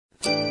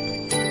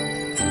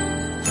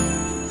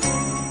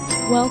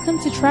Welcome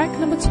to track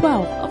number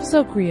 12 of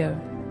Zogreo.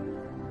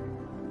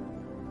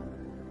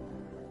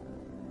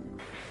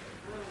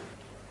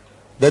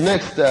 The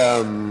next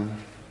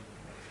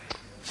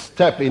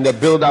step in the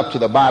build-up to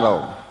the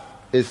battle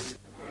is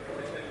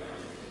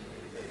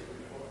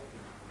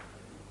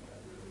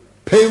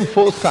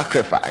painful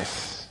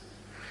sacrifice.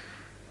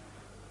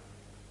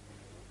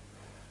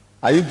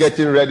 Are you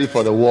getting ready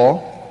for the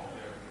war?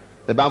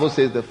 The Bible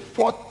says the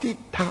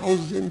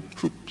 40,000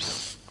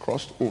 troops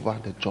crossed over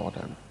the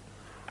Jordan,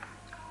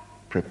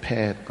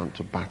 prepared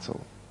unto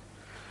battle.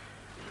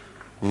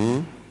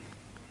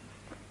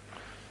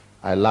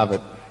 I love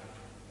it.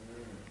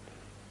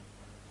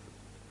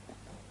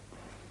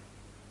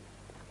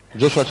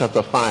 Joshua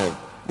chapter 5.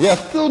 We are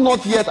still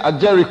not yet at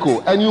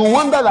Jericho, and you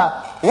wonder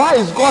that why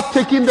is God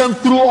taking them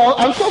through all?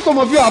 I'm sure some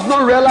of you have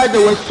not realized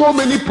there were so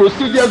many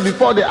procedures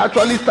before they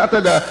actually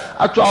started the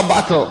actual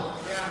battle.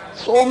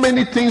 So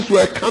many things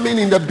were coming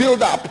in the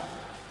build-up.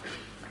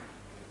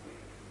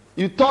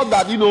 You thought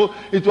that,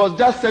 it was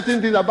just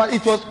certain things, but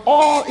it was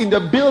all in the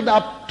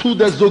build-up to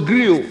the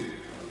Zogreo.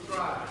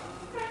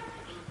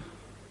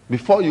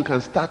 Before you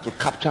can start to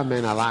capture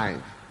men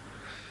alive,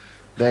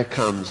 there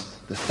comes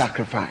the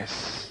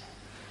sacrifice.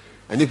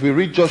 And if we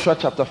read Joshua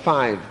chapter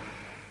 5,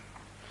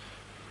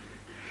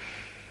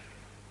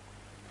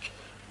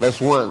 verse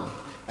 1.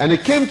 And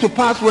it came to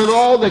pass when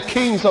all the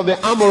kings of the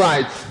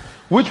Amorites,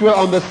 which were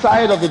on the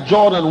side of the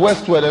Jordan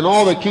westward, and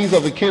all the kings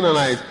of the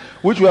Canaanites,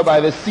 which were by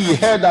the sea,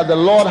 heard that the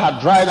Lord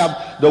had dried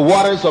up the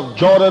waters of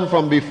Jordan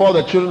from before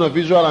the children of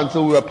Israel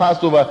until we were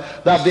passed over,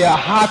 that their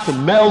hearts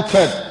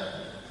melted.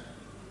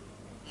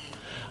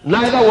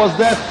 Neither was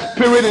there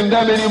spirit in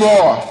them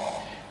anymore,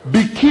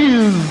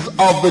 because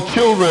of the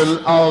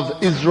children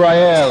of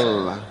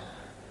Israel.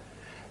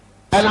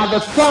 And at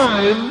the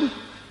time,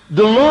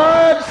 the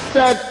Lord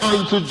said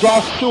unto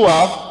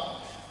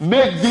Joshua,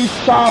 make these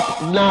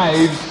sharp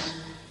knives,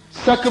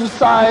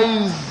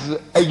 circumcise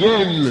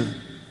again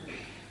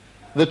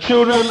the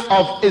children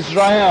of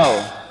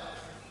Israel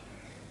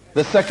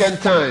the second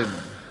time.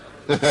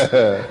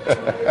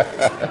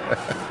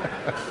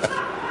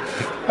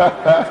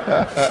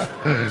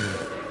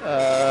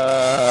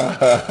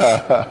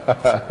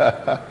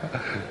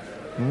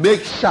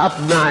 Make sharp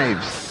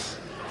knives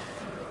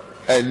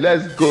and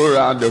let's go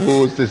around the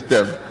whole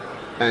system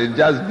and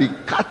just be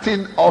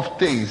cutting off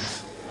things.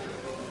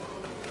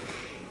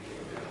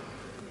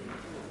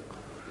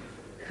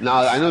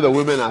 Now I know the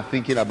women are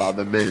thinking about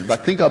the men,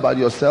 but think about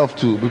yourself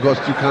too, because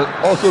you can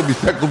also be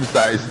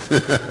circumcised.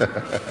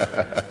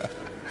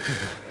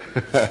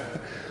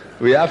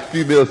 We have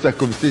female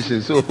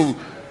circumcision, so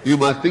you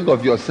must think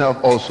of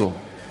yourself also.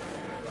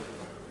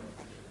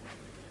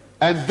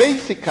 And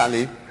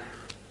basically,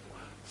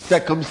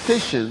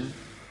 circumcision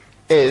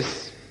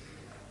is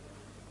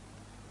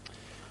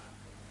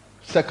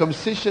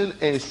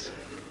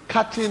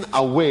cutting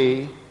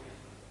away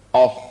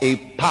of a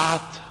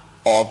part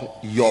of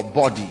your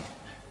body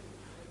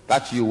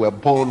that you were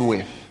born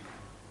with.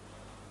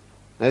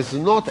 It's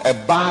not a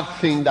bad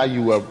thing that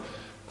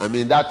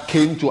that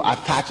came to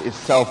attach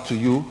itself to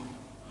you.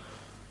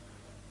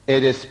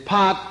 It is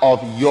part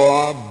of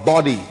your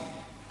body.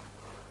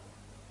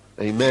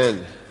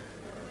 Amen.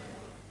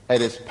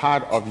 It is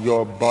part of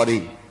your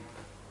body.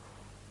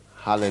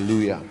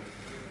 Hallelujah.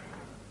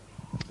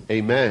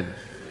 Amen.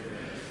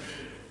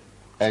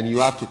 And you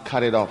have to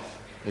cut it off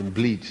and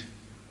bleed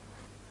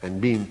and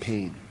be in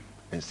pain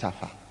and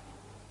suffer.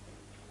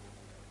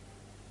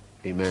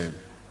 Amen.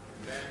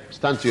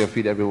 Stand to your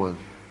feet, everyone.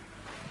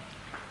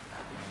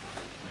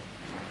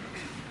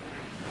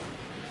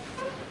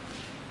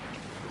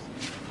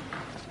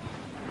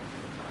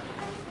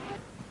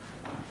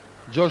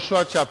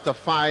 Joshua chapter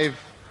 5,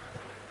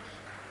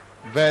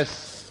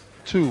 verse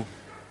 2.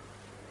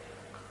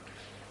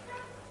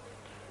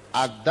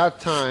 At that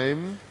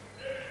time,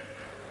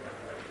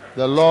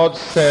 the Lord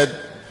said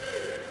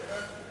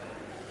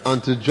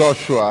unto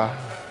Joshua,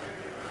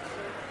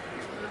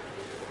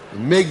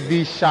 make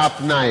these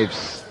sharp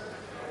knives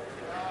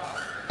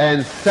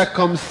and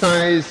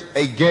circumcise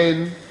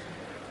again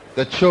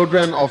the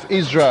children of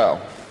Israel.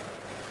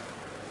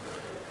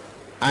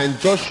 And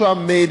Joshua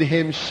made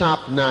him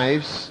sharp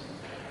knives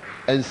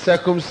and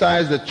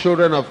circumcised the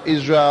children of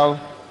Israel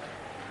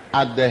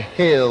at the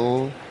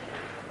hill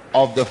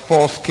of the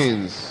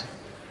foreskins.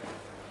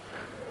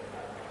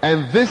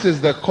 And this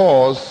is the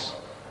cause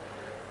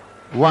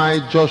why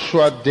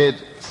Joshua did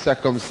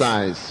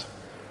circumcise.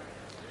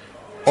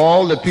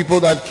 All the people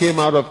that came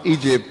out of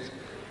Egypt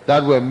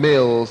that were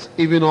males,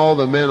 even all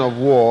the men of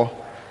war,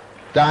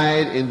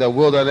 died in the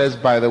wilderness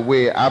by the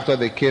way after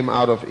they came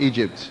out of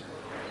Egypt.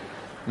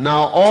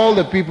 Now all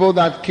the people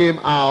that came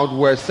out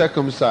were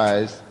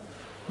circumcised,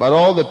 but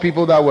all the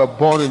people that were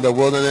born in the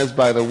wilderness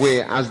by the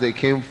way as they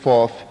came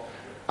forth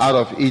out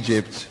of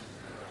Egypt,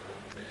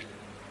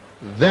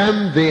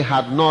 them they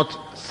had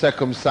not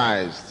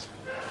circumcised.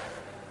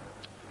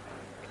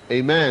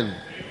 Amen.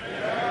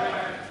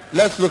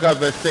 Let's look at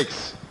verse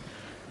 6.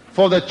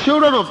 For the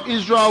children of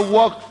Israel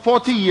walked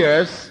 40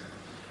 years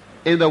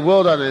in the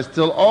wilderness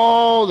till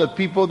all the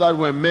people that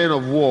were men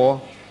of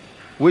war,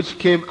 which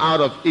came out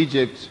of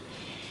Egypt,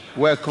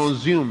 were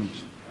consumed,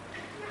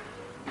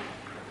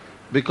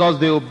 because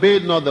they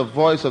obeyed not the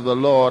voice of the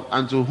Lord,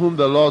 unto whom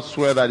the Lord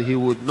sware that he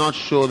would not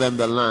show them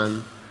the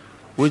land,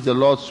 which the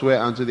Lord sware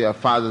unto their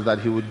fathers that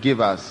he would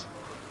give us,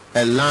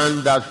 a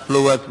land that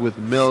floweth with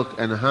milk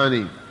and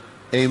honey.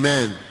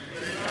 Amen.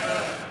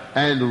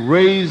 And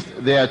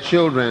raised their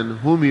children,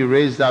 whom he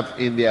raised up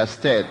in their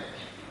stead.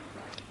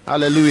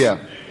 Hallelujah.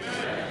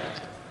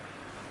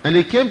 And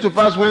it came to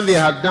pass, when they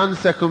had done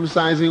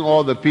circumcising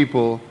all the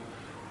people,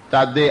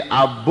 that they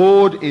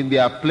abode in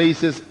their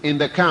places in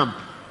the camp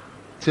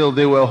till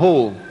they were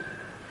whole.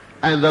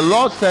 And the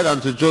Lord said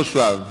unto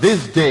Joshua,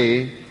 this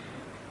day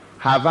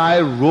have I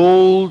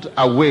rolled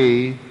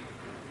away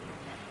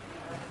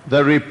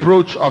the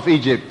reproach of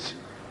Egypt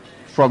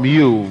from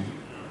you.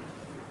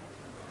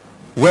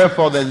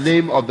 Wherefore the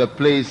name of the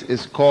place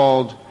is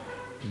called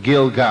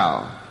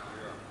Gilgal.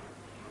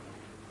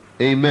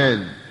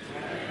 Amen.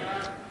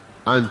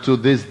 Unto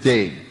this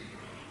day.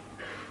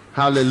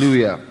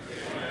 Hallelujah.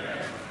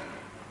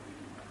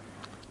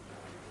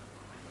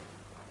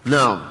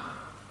 Now,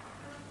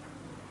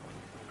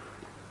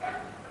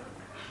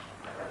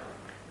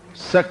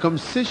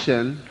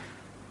 circumcision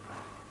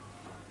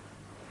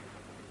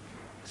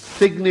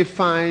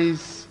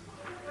signifies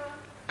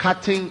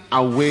cutting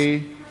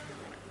away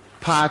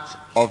part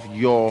of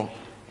your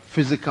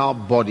physical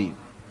body.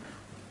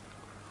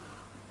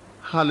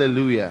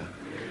 Hallelujah.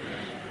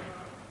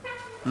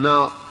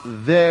 Now,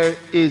 there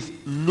is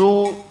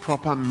no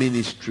proper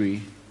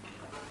ministry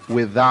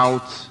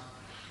without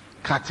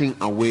cutting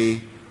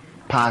away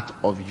part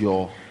of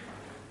your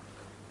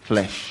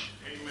flesh.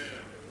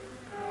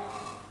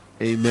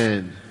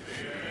 Amen.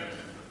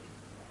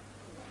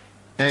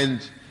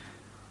 And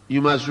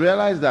you must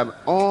realize that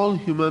all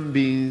human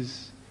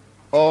beings,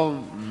 all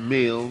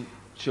male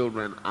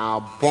children,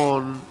 are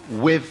born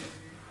with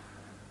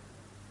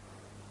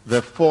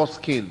the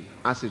foreskin,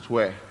 as it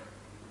were.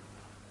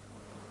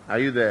 Are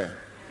you there?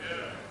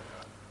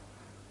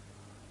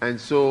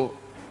 And so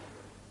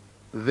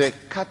the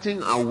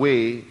cutting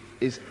away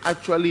is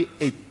actually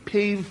a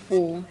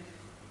painful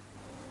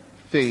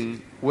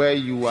thing, where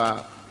you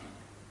are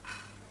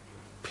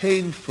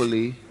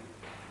painfully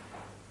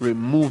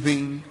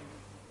removing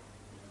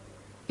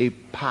a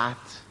part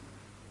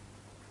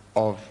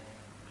of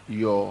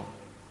your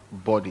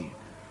body.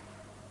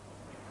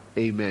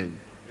 Amen.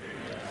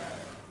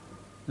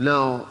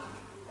 Now,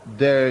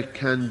 there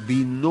can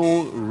be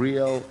no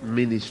real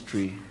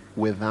ministry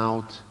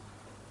without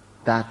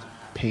that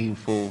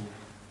painful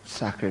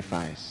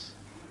sacrifice.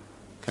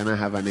 Can I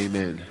have an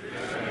amen?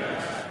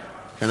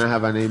 Can I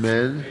have an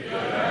amen?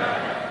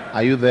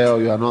 Are you there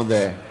or you are not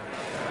there?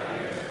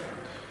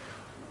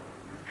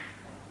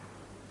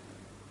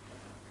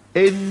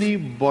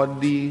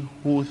 Anybody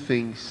who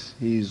thinks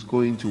he is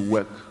going to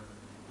work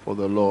for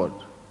the Lord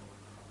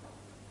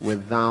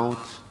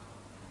without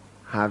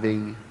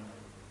having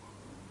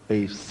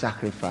a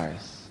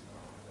sacrifice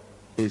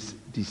is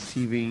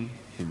deceiving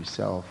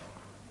himself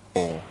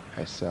or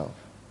herself.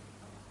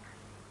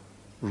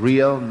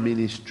 Real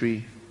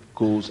ministry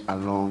goes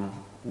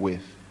along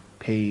with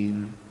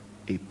paying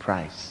a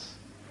price.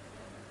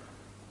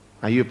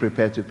 Are you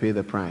prepared to pay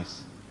the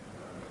price?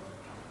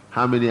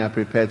 How many are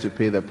prepared to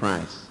pay the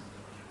price?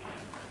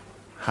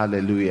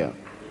 Hallelujah.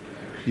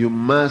 You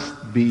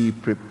must be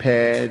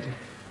prepared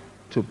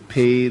to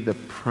pay the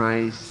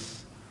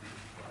price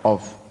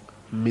of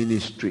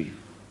ministry.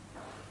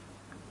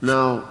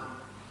 Now,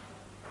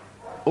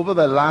 over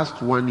the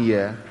last 1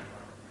 year,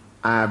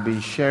 I have been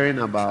sharing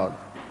about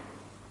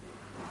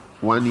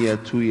 1 year,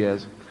 2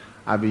 years,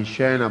 I've been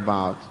sharing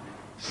about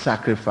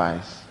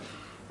sacrifice.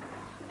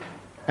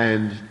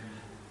 And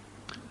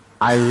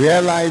I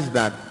realized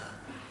that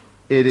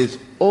it is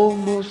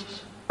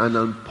almost an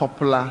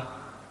unpopular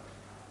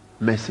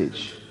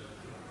message.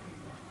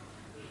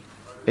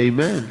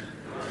 Amen.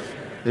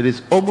 It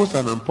is almost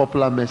an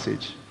unpopular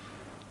message.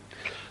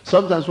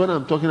 Sometimes when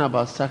I'm talking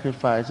about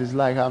sacrifice, it's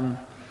like I'm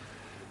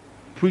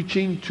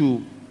preaching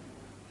to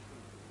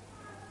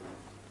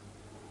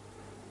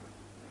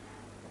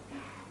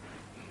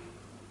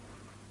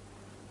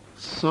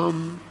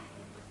some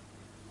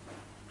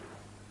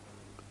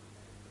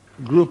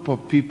group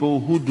of people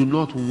who do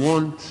not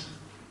want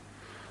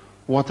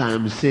what I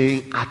am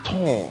saying at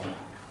all.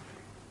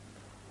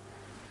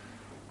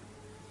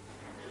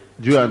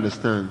 Do you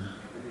understand?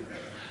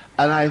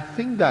 And I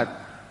think that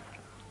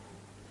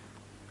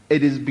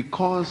it is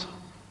because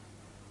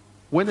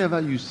whenever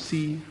you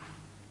see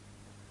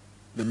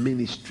the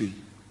ministry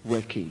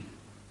working,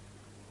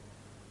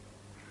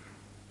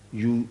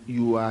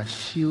 you are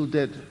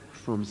shielded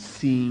from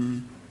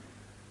seeing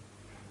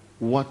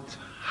what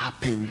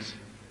happened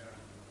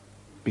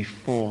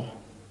before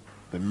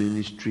the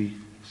ministry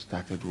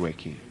started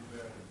working.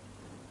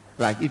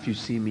 Like if you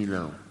see me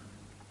now,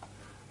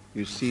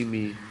 you see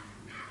me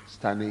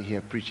standing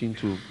here preaching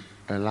to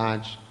a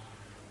large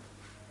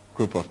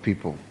group of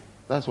people.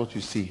 That's what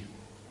you see.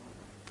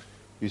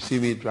 You see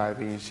me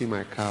driving, you see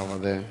my car over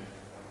there.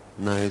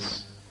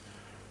 Nice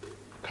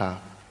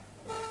car.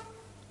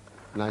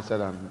 Nicer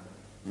than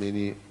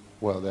many,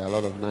 well, there are a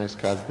lot of nice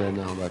cars there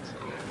now, but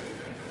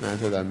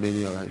nicer than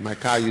many of them. My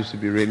car used to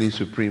be Reigning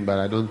Supreme, but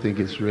I don't think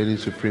it's Reigning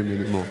Supreme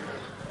anymore.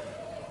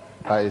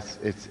 But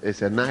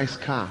it's a nice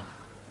car.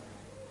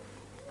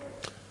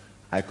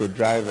 I could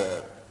drive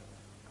a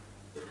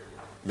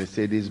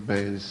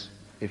Mercedes-Benz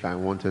if I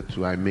wanted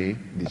to. I may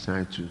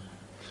decide to.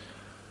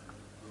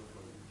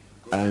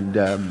 And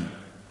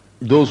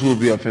those who will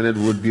be offended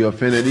would be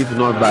offended. If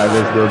not by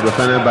this, they will be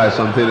offended by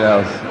something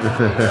else.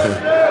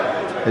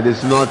 It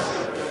is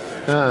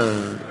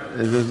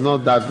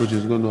not that which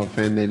is going to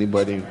offend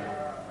anybody.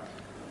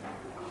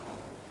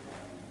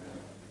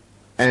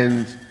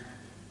 And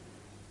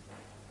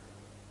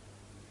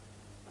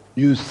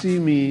you see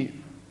me,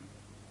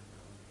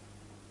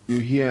 you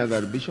hear that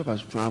the bishop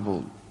has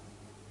traveled.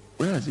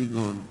 Where has he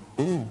gone?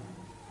 Oh,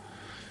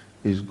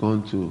 he's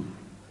gone to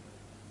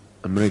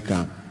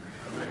America.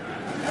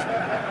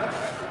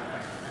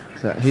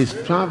 So he's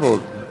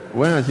traveled.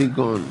 Where has he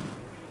gone?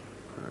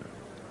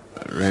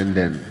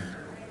 London.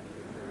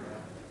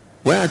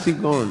 Where has he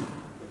gone?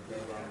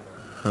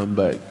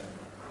 Hamburg.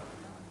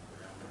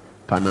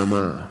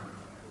 Panama.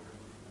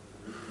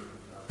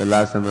 The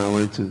last time I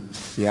went to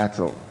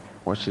Seattle,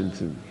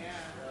 Washington.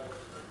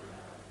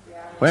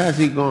 Where has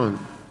he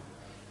gone?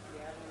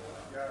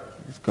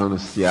 He's gone to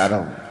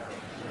Seattle.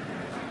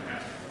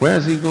 Where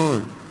has he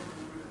gone?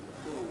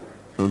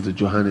 Gone to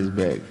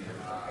Johannesburg.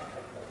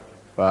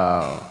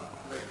 Wow.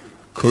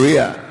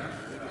 Korea.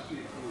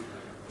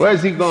 Where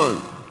has he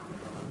gone?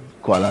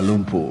 Kuala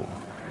Lumpur.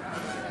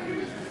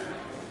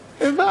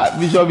 In fact,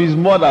 Bishop is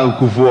more than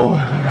Kufo.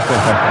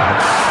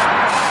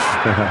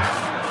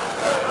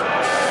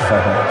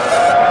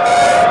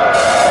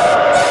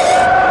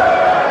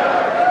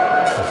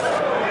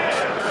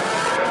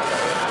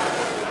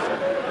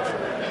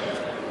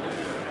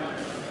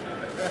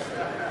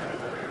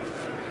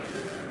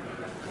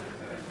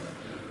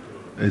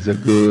 It's a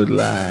good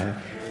life.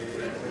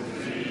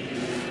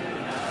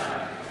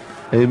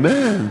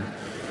 Amen.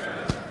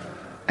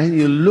 And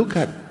you look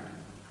at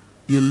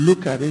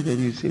it and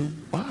you say,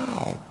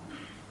 wow,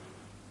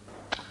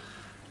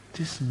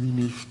 this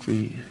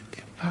ministry,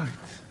 in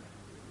fact,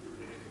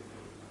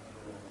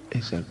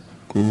 is a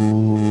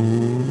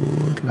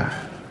good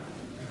life.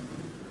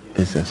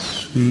 It's a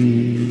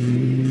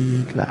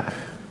sweet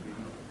life.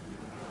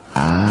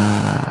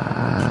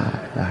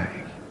 I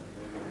like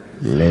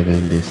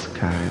living this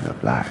kind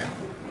of life.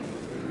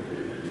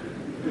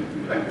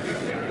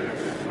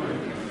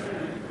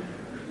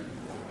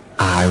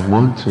 I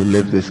want to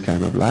live this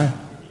kind of life.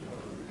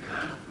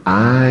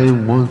 I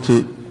want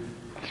to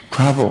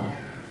travel.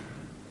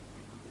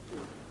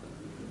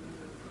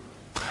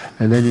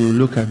 And then you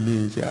look at me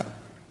and say,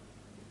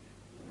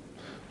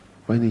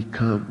 when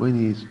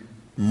he's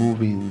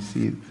moving, you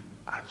see,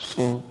 I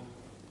saw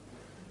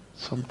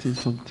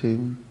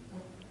something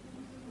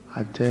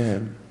at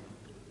the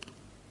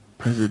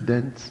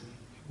president.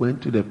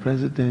 Went to the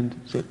president,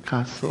 said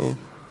castle,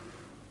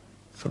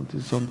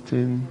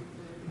 something.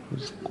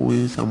 Was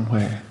going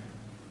somewhere.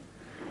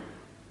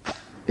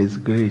 It's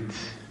great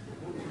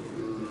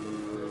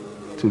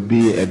to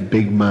be a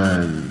big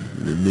man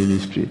in the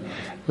ministry.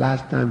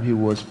 Last time he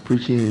was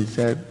preaching, he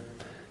said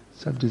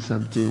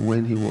something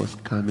when he was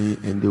coming,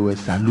 and they were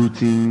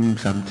saluting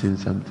saluting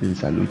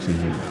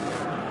him.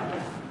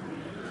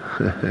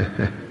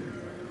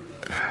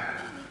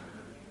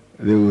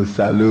 They will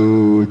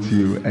salute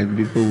you, and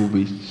people will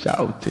be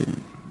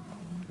shouting,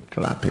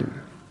 clapping.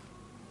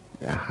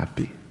 They are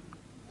happy.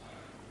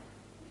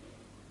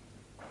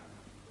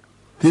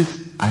 This,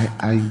 I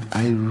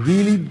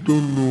really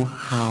don't know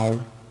how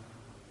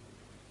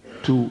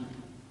to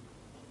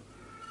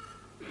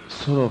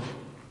sort of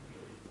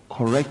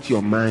correct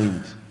your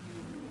mind.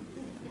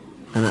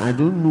 And I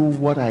don't know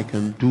what I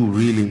can do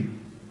really.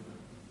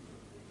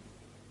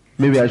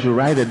 Maybe I should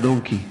ride a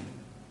donkey.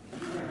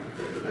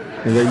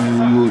 And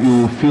then you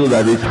will feel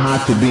that it's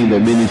hard to be in the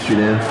ministry,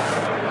 then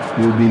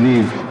you'll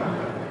believe.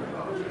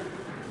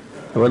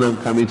 And when I'm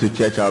coming to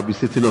church, I'll be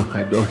sitting on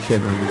my donkey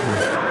and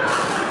I'm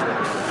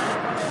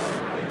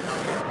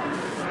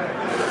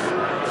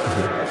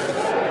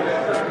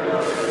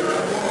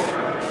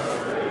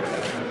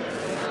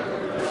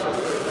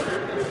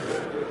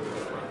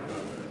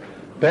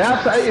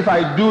perhaps if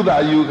I do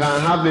that, you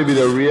can have maybe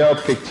the real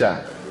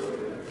picture.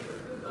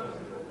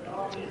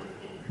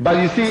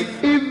 But you see,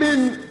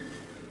 even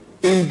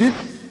in this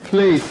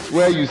place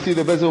where you see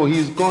the person, oh,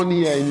 he's gone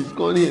here and he's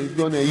gone here, he's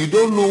gone here, you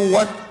don't know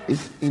what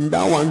is in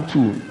that one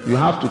too. You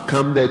have to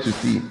come there to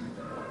see.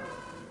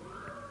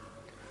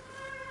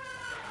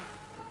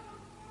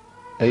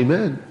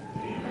 Amen.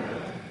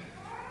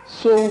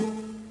 So,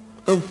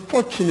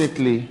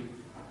 unfortunately,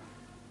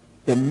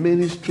 the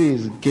ministry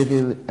is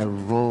giving a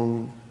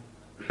wrong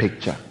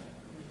picture.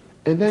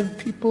 And then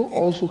people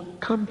also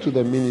come to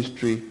the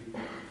ministry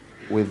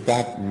with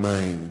that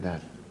mind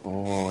that,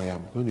 oh,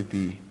 I'm going to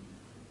be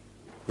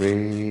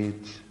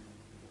great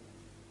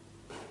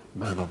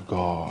man of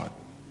God.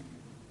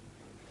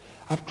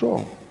 After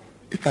all,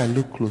 if I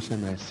look closer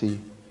and I see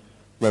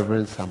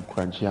Reverend Sam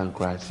Kranchi and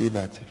I see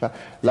that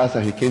last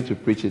time he came to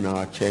preach in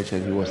our church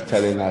and he was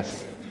telling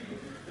us,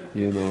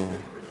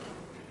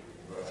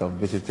 some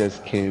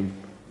visitors came.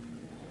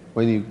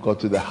 When he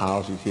got to the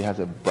house, he has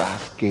a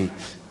brass gate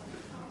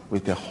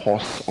with a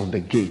horse on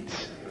the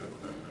gate.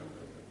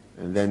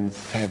 And then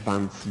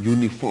servants,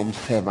 uniformed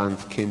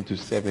servants came to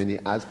serve, and he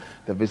asked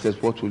the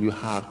visitors, what will you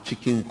have?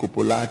 Chicken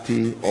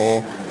copolati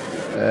or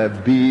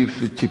beef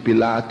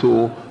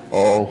chipilato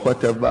or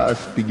whatever,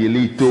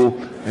 spigolito,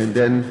 and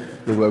then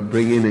they were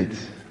bringing it.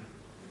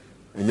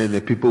 And then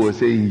the people were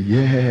saying,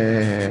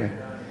 yeah.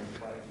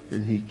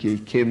 And he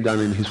came down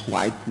in his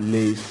white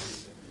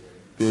lace,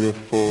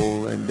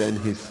 beautiful, and then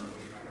his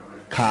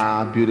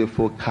car,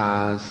 beautiful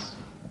cars,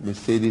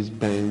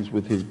 Mercedes-Benz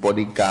with his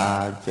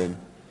bodyguards, and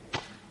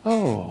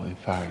in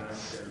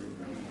fact,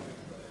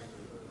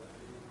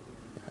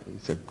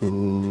 it's a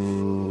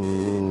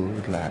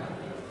good life.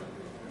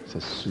 It's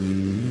a sweet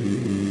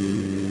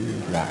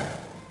life.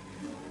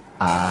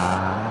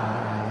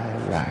 I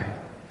like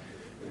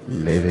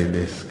living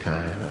this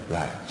kind of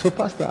life. So,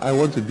 Pastor, I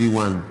want to be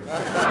one.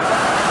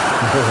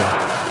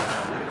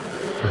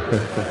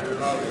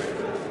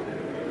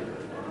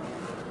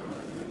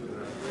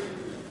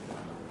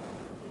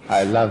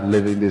 I love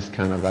living this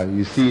kind of life.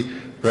 You see,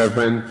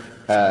 Reverend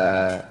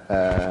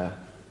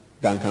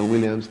Duncan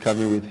Williams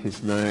coming with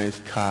his nice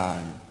car.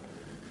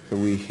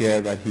 And we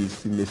hear that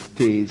he's in the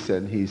States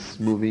and he's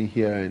moving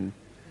here and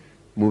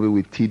moving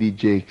with T.D.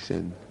 Jakes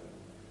and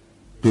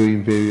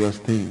doing various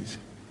things.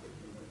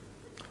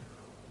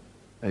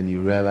 And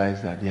you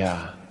realize that,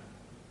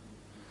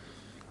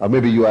 or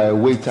maybe you are a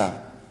waiter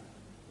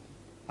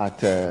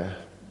at a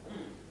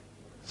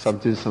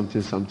something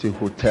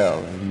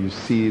hotel, and you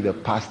see the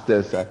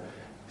pastors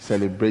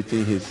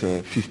celebrating his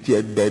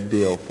 50th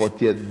birthday or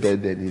 40th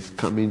birthday, and he's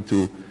coming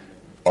to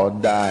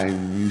order,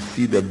 and you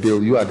see the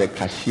bill. You are the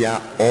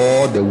cashier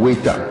or the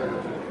waiter.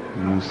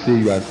 You say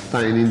you are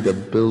signing the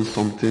bill,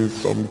 something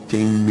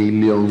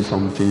million,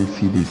 something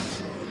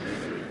CDs.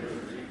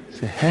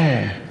 Say,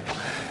 hey,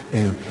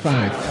 in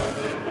fact,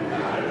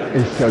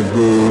 it's a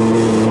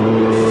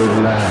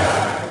good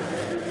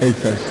life.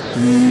 It's a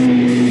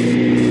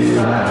sweet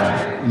life.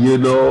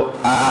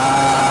 I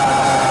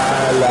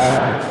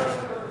like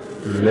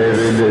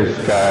living this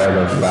kind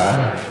of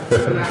life.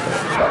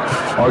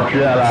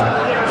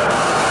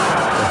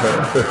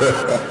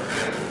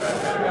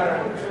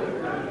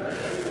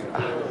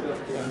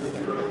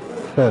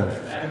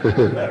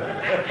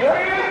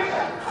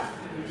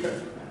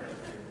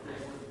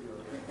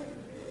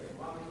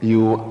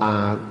 You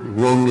are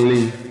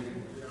wrongly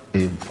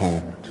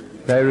informed,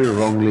 very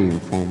wrongly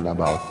informed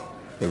about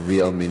the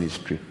real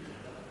ministry.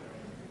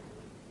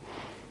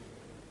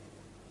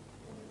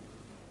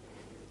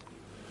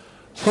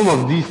 Some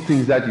of these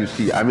things that you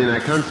see, I mean, I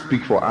can't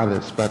speak for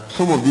others, but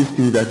some of these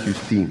things that you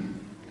see,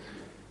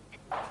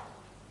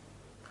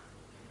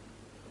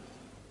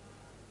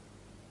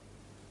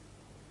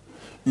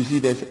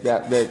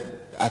 that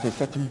at a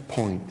certain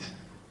point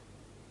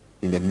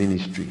in the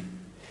ministry,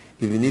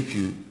 even if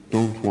you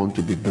don't want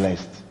to be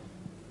blessed,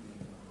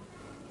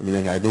 I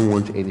mean, I don't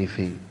want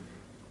anything,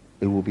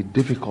 it will be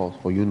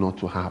difficult for you not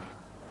to have.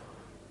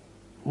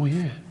 Oh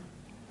yeah.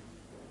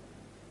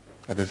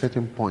 At a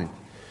certain point.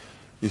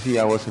 You see,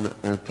 I was in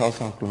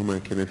Tulsa, Oklahoma,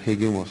 and Kenneth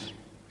Hagin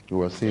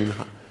was saying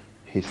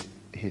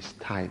his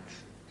tithe,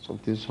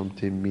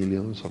 something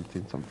million,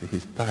 something,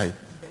 his tithe.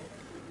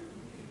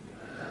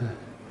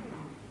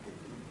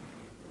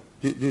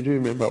 Did you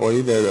remember? Were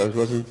you there? It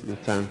wasn't the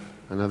time,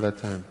 another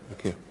time.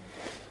 Okay.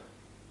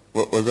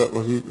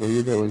 Were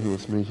you there when he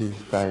was mentioning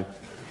his tithe?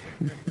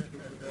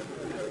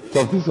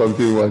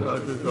 something what?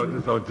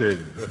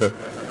 Something.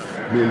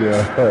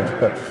 Million.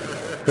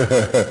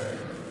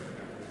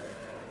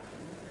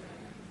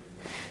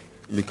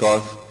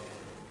 Because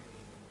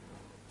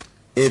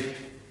if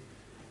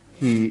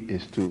he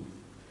is to,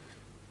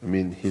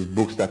 his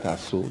books that are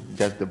sold,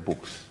 just the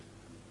books,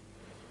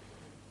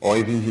 or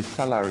even his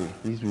salary,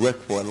 he's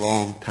worked for a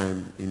long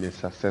time in a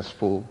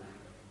successful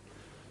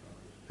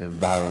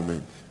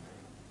environment.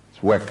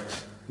 It's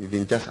worked,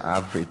 even just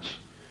average,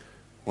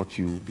 what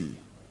you will be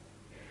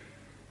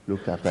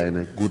looked after in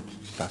a good,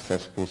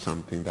 successful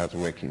something that's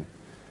working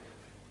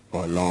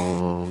for a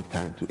long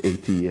time, to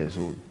 80 years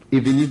old.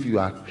 Even if you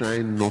are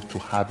trying not to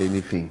have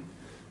anything,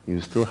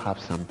 you still have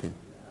something.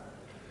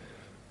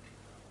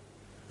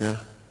 Yeah.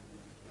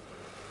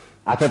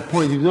 At a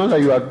point, it's not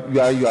that you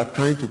are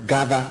trying to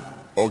gather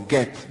or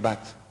get,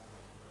 but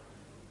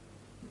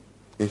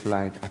it's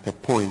like at a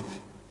point,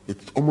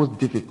 it's almost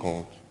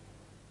difficult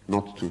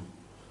not to.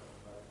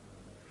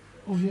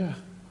 Oh yeah.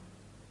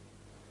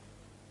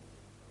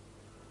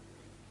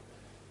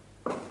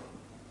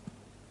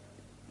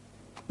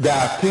 There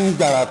are things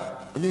that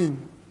are,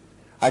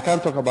 I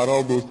can't talk about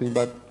all those things,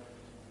 but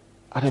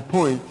at a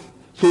point,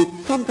 so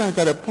sometimes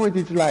at a point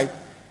it's like,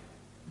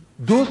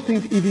 those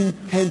things even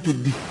tend to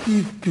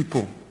deceive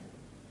people.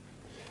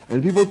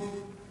 And people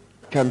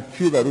can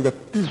feel that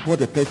this is what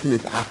the person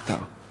is after,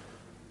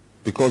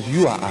 because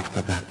you are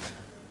after that.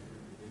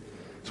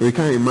 So you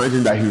can't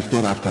imagine that he's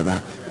not after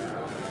that.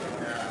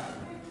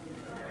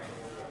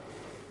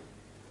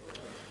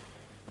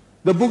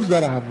 The books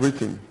that I have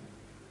written,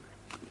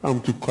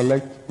 I'm to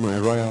collect my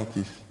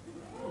royalties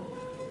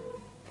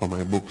for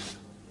my books.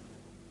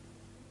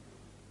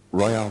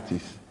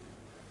 Royalties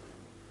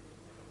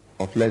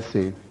of, let's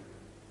say,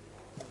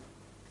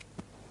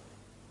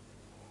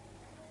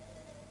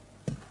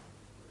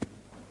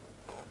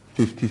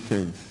 50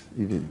 cents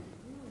even,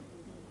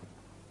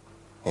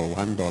 or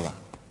 $1.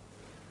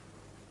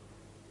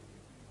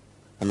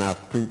 And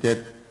I've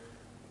printed,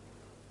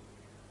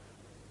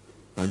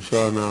 I'm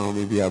sure now,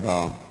 maybe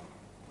about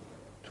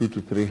 200,000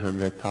 to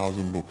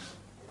 300,000 books.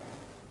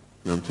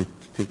 And I'm to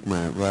take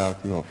my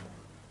royalty of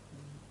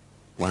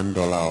 $1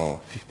 or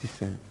 50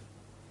 cents.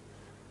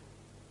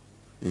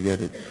 You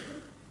get it?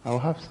 I'll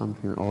have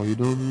something, or you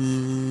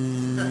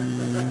don't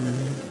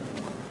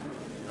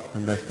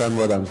understand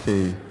what I'm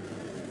saying.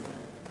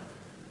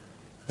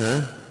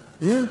 Huh?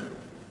 Yeah.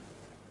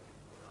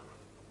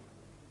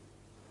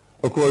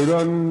 Okay, you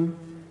don't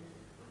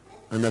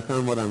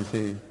understand what I'm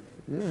saying.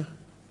 Yeah.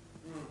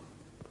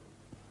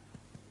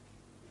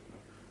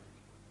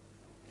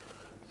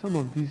 Some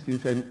of these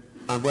things, and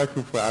I work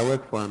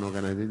for an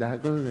organization that has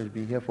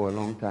been here for a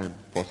long time,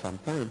 for some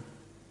time.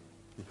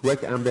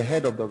 I'm the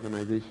head of the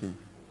organization.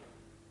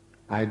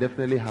 I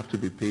definitely have to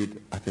be paid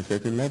at a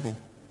certain level.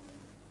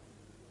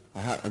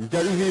 I'm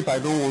telling you, if I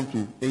don't want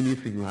to,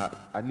 anything,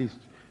 at least.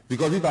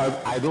 Because if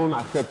I don't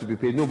accept to be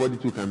paid, nobody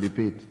too can be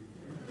paid.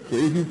 So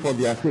even for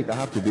their sake, I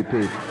have to be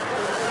paid.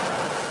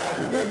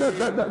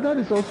 That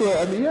is also,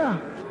 I mean, yeah.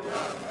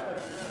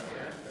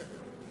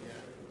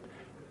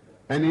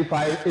 And if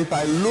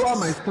I lower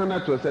my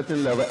standard to a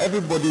certain level,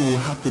 everybody will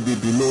have to be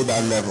below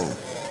that level.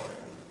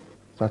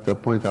 So at a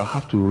point, I'll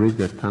have to raise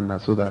the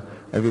standard so that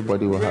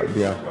everybody will have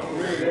their...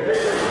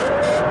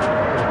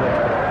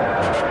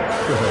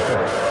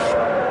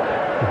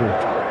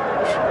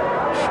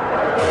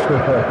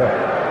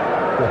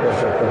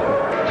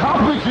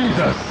 Help me,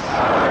 Jesus!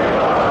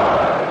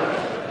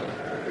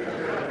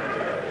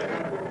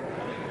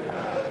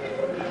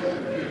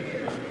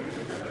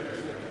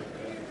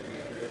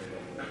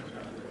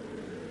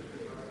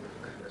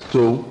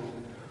 So,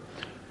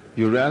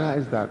 you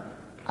realize that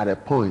at a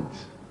point,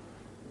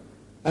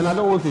 and I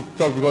don't want to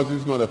talk because this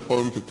is not a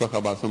forum to talk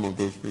about some of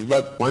those things,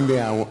 but one day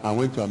I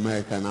went to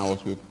America and I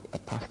was with a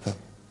pastor.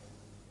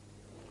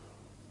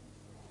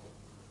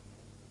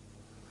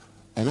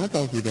 And as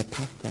I was with the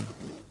pastor,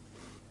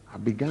 I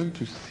began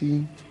to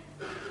see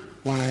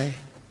why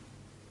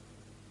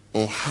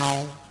or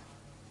how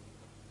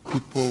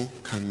people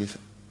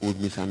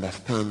would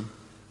misunderstand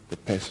the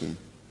person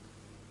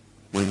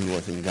when he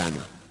was in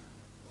Ghana.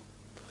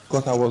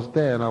 Because I was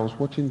there and I was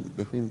watching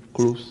the thing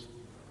close.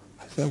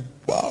 I said,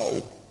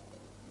 wow.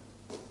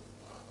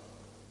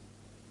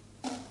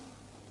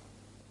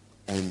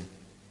 And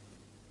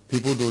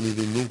people don't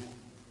even know.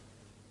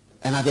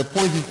 And at the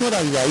point, it's not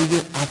that you are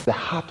even at the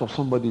heart of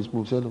somebody's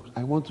move. Say, look,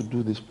 I want to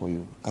do this for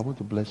you. I want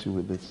to bless you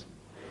with this.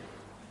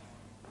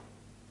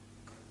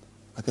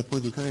 At the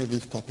point, you can't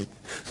even stop it.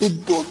 So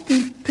those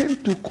things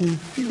tend to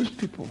confuse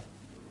people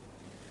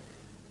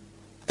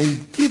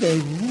and give a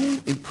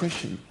wrong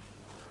impression.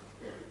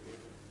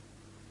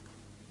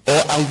 Or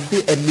I would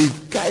say a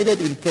misguided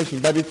impression.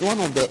 But it's one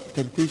of the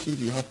temptations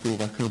you have to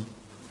overcome.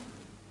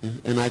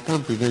 And I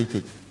can't prevent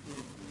it.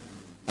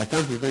 I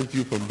can't prevent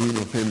you from being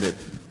offended.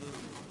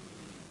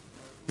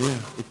 Yeah,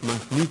 it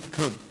must need to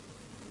come.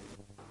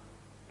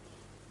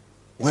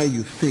 Where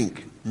you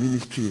think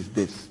ministry is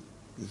this,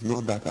 it's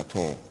not that at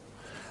all.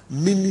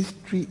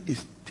 Ministry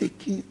is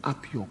taking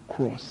up your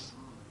cross.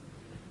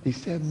 He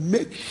said,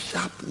 make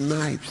sharp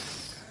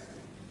knives.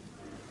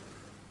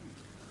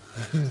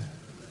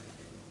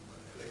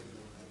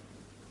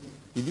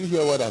 Did you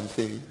hear what I'm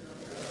saying?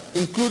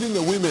 Including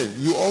the women,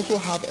 you also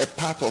have a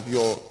part of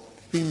your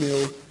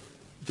female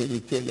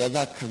genitalia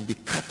that can be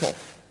cut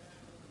off.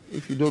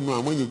 If you don't know,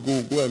 and when you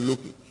go and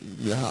look in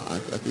the house,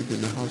 I think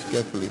in the house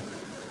carefully,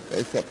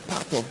 there's a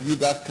part of you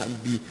that can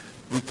be,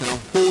 you can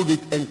hold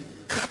it and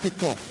cut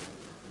it off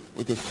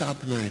with a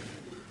sharp knife.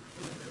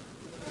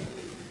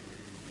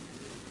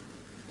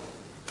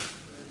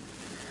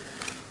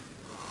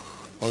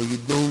 Or you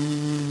don't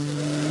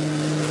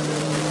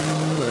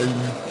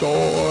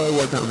enjoy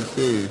what I'm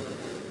saying.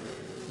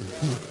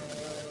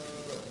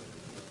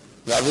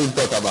 We haven't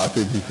talked about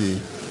it, you see.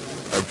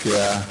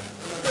 Okay.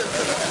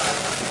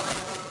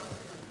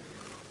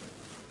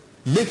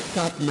 Make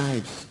sharp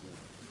knives.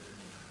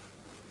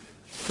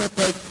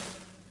 Shepherds,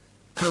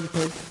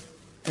 campers,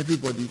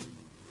 everybody,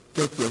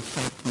 get your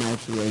sharp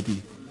knives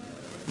ready.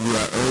 You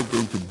are all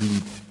going to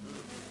bleed.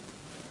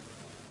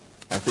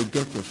 I said,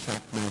 get your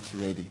sharp knives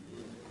ready.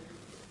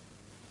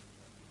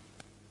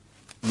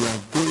 You are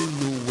going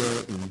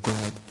nowhere in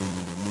God and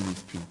in the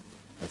ministry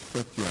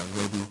except you are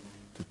ready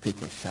to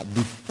take a sharp.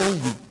 Before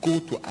you go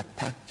to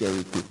attack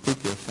Jericho,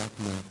 take your sharp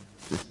knife,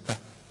 sister.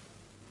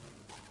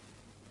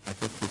 I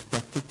said,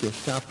 sister, take your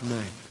sharp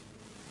knife.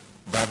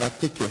 Brother,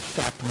 take your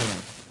sharp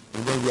knife.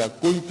 And then we are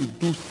going to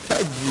do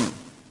surgery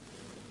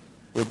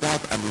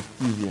without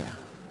anesthesia.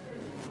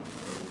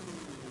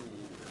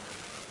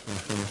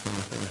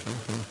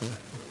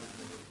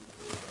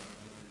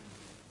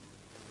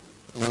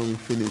 When we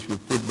finish, we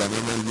put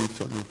banana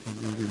leaves on it and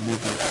we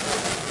remove it.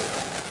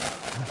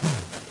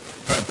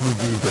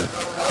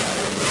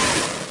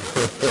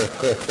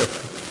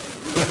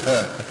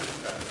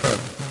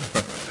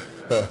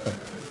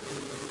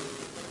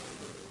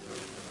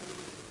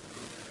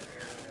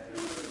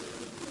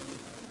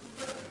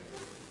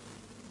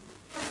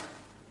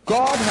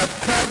 God has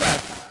called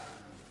us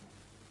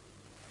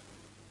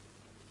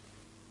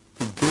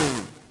to go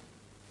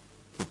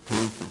to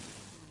places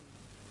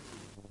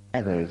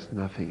where there is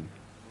nothing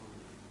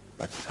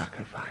but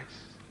sacrifice.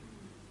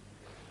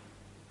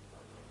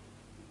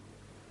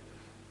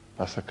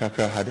 Pastor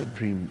Kaka had a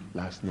dream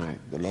last night.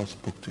 The Lord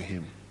spoke to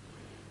him.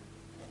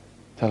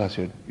 Tell us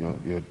your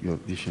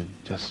vision,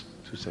 just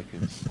 2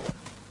 seconds.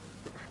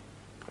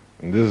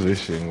 In this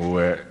vision, we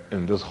were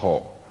in this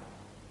hall,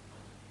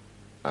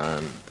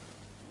 and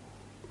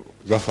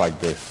just like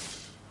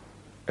this.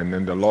 And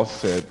then the Lord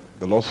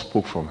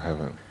spoke from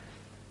heaven.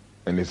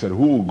 And he said,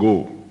 who will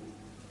go?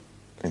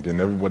 And then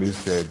everybody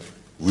said,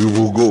 we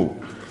will go.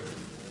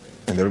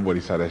 And everybody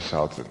started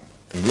shouting.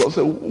 And the Lord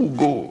said, who will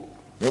go?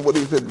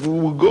 Everybody said, we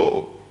will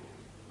go.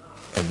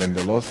 And then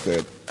the Lord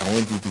said, I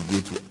want you to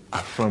go to a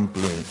front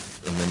place.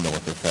 And then there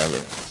was a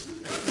silence.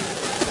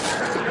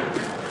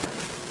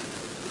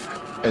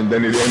 And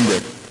then it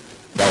ended.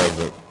 That was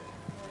it.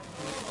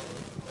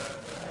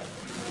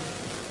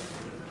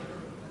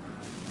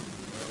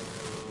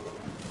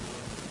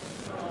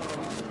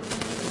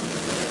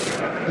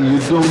 You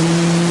don't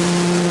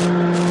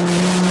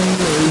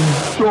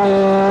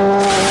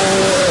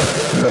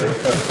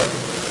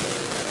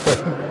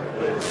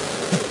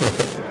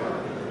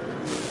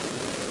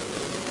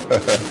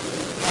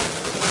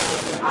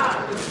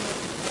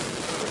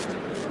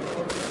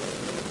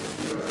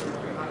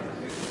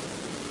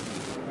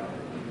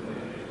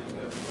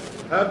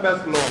Help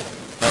us, Lord.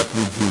 help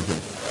me,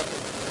 Jesus.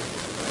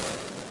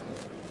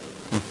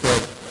 He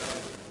said,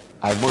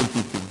 I want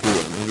you to go.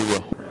 And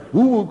everyone,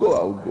 who will go?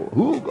 I will go.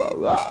 Who will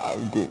go? I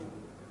will go.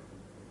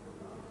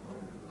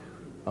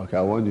 Okay,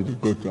 I want you to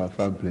go to our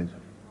farm place.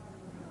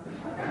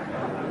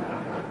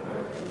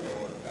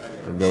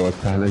 And there was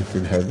silence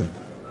in heaven.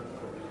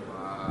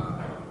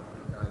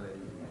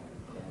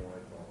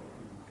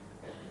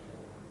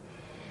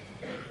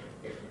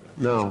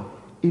 Now,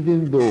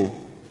 even though,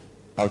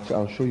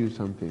 I'll show you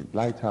something.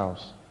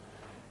 Lighthouse,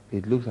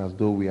 it looks as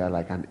though we are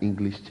like an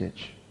English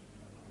church.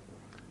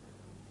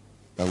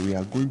 But we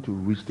are going to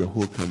reach the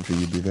whole country.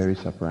 You'll be very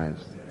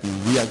surprised.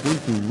 We are going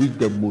to reach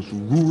the most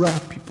rural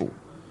people.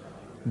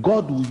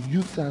 God will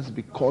use us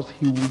because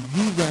he will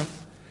use us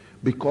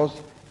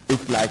because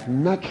it's like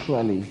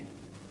naturally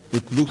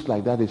it looks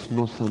like that is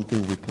not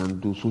something we can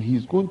do. So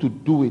he's going to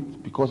do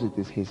it because it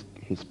is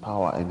his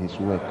power and his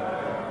work.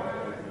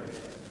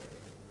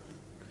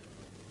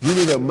 You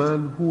know the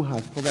man who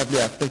has probably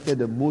affected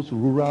the most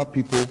rural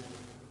people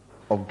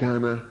of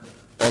Ghana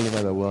all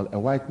over the world, a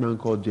white man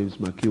called James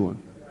McEwen.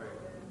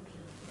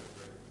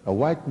 A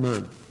white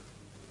man.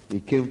 He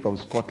came from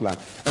Scotland.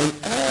 And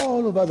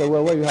all over the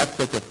world where you have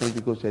such a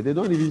Pentecost church, they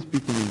don't even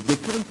speak English. They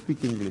can't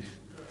speak English.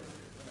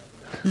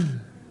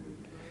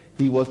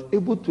 He was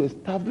able to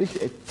establish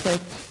a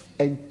church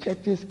and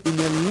churches in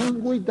a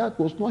language that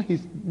was not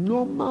his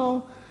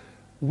normal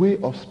way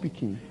of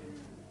speaking.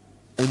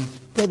 And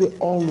spread it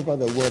all over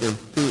the world and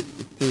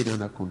stayed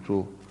under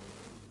control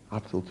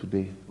up till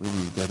today when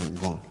he's dead and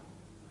gone.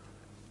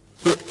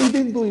 So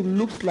even though it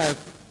looks like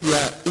we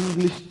are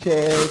English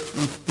church,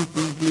 we speak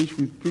English,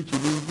 we preach in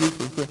English,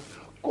 and so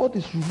God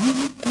is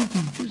really going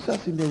to use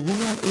us in the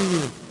rural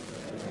areas.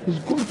 He's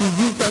going to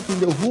use us in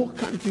the whole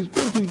country. He's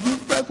going to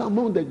use us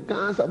among the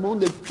guns, among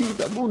the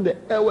people, among the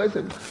airways.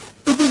 And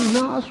even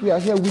now as we are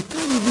here, we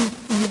can't even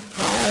see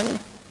how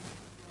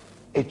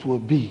it will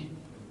be.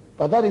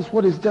 But that is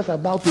what is just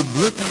about to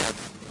break out.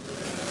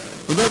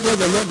 And that's why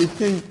the Lord is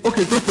saying,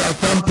 okay, go to our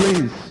farm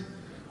place.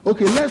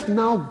 Okay, let's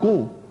now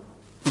go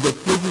to the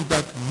places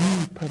that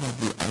we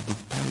probably are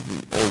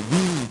despising. Or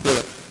we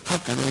say, how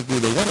can I go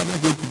there? What am I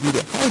going to do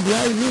there? How do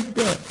I live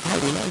there? How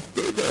will I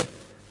stay there?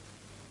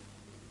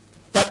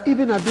 But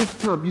even at this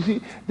time, you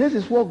see, this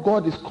is what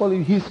God is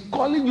calling. He's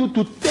calling you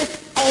to take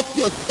out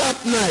your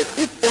sharp knife.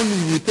 If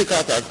only you take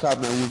out our sharp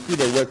knife, we'll see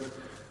the work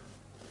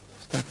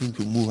starting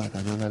to move at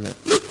another level.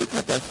 Let's take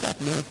out our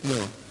sharp knife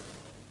now.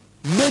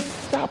 Make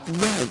sharp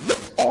knives.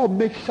 Let's all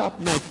make sharp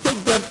knives.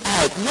 Take them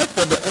out, not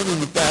for the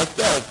enemy, for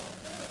ourselves.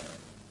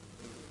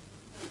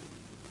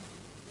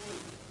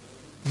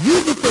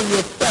 Use it for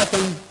yourself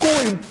and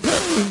go in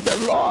pain.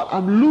 The Lord,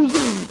 I'm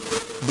losing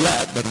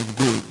blood, but I'm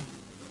good.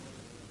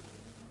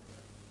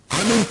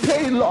 I'm in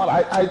pain, Lord.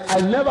 I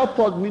never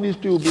thought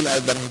ministry would be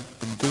like that.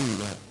 I'm going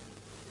there.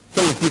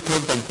 Some of you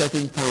come from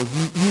certain towns.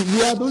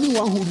 You are the only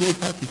one who knows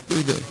how to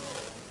stay there.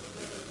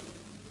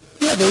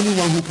 You are the only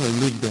one who can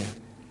live there.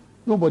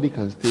 Nobody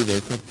can stay there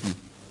except you.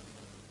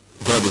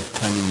 God is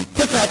telling you,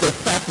 take out the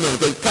sharp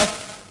knife and cut,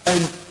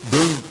 and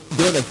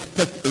don't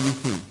expect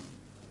anything.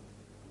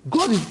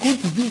 God is going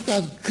to use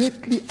us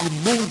greatly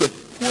among the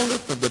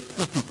poorest of the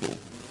poor people.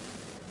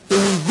 So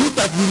we look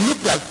at, we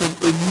look at from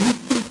a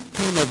little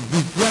kind of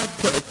bizarre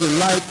person,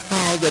 like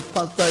how the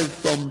pastor is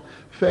some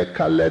fair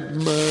colored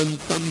man,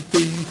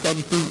 something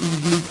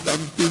English,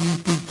 something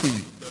teaching.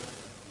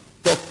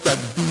 Dr.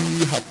 B,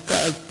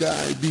 Hakas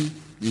guy, B.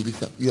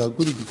 You are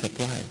going to be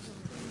surprised.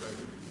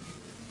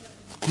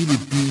 It's going to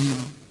be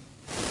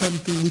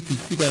something which you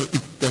see that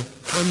it's the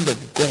hand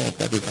of God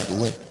that is at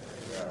work.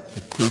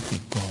 The grace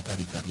of God that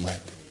is at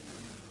work.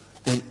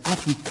 And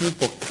as we come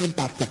for camp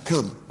after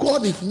camp,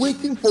 God is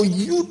waiting for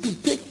you to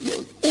take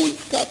your own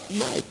sharp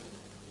knife.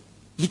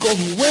 Because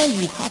where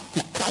you have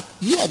to cut,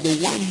 you are the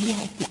one who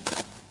has to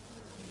cut.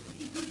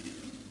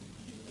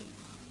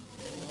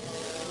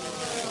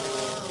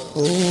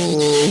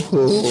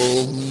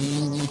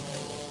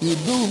 You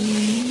don't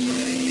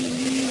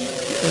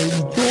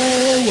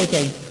enjoy what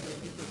I'm...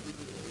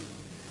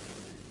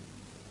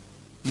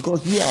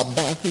 Because you are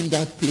bathing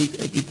that plate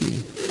every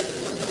day.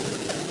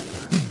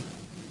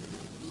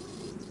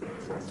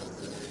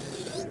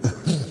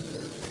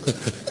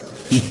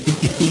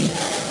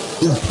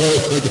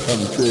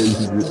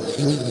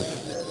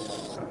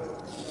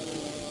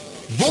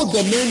 Both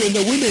the men and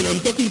the women. I'm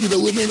talking to the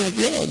women as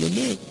well, the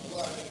men.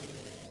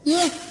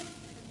 Yeah.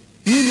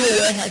 You know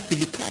where it has to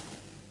be cut.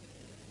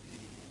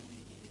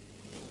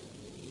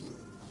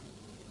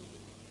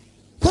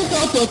 Take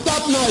out your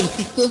sharp knife,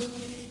 sister.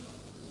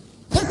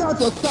 Take out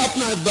your sharp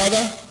knife,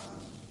 brother.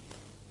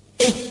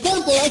 It's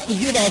time for us to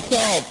give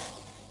ourselves.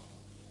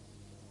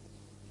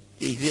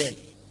 Is here.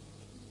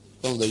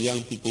 Some of the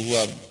young people who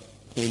are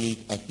training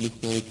as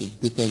missionaries in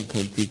different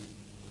countries.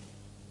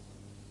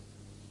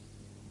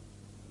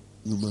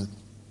 You must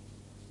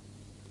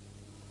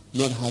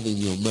not have in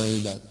your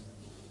mind that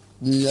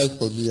New Year's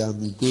for me,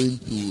 I'm going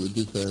to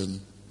this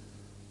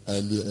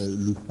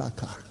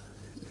Lusaka.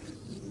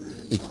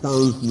 It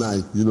sounds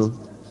nice, you know.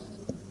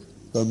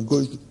 So I'm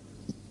going to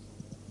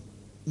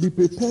be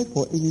prepared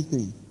for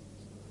anything.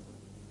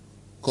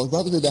 Because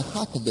Bible says the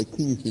heart of the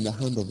king is in the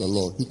hand of the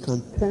Lord. He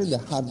can turn the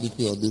heart this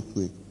way or this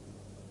way.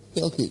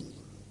 Say, okay,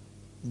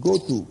 go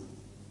to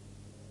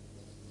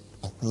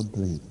a some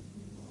place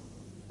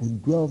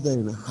and dwell there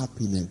in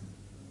happiness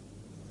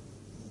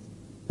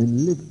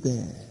and live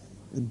there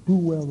and do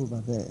well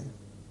over there.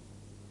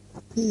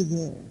 Stay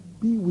there.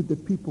 Be with the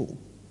people.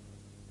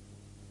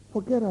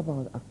 Forget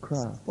about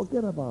Accra.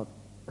 Forget about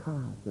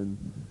cars and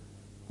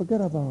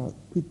forget about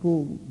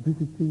people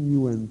visiting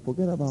you and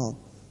forget about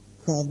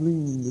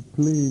traveling in the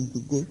plane to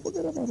go.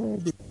 Forget about all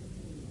this.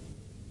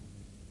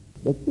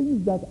 The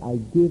things that I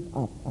gave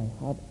up, I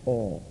had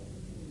all.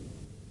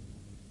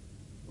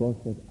 God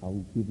said, I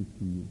will give it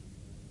to you.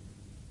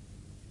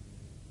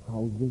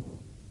 Houses,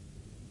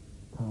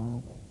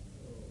 cars.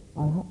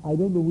 I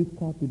don't know which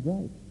car to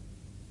drive.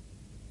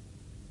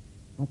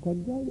 I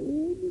can drive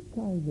any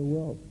car in the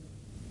world.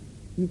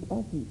 You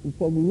ask me,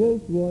 from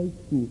Rolls Royce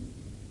to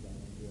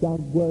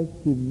Jaguars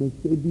to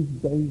Mercedes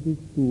Benz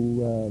to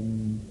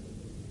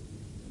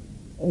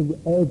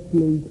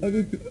airplanes,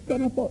 everything. You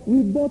can afford.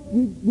 We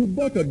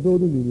bought a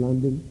building in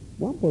London,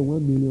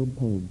 1.1 million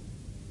pounds.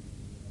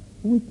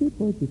 We paid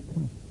for it with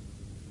cash.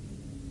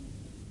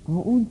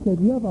 Our own church.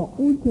 We have our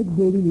own church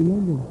building in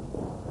London.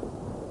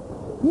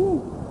 Yeah.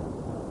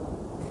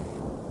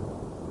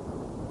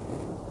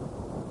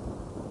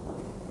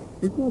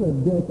 It's not a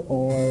debt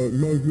or a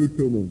monthly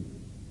payment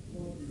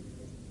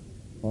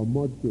or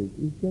mortgage.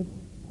 It's just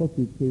what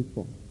we pay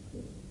for.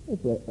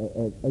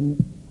 And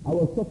I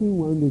was talking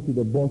one day to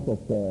the boss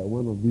of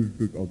one of these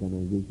big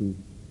organizations,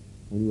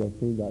 and he was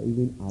saying that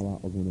even our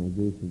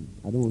organization,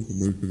 I don't want to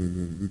mention the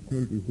name, we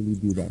can't easily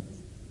do that.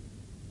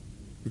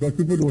 Because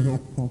people don't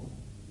have cash.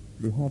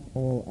 They have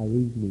all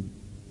arrangements,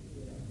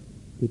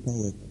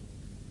 paperwork.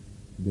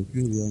 There's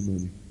no real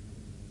money.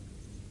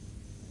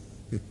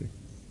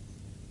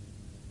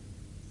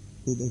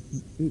 So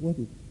what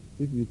is,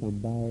 if you can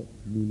buy $1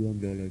 million,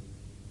 then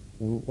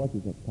what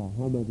is a car?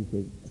 How much is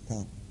a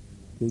car?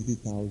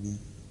 20,000,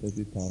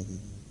 30,000,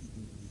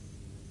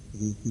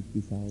 even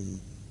 50,000.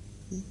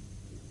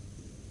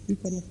 You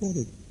can afford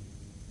it.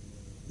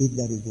 If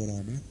that is what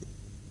I'm after.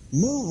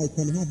 Now I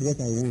can have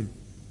what I want.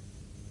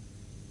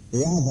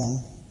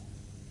 Rather,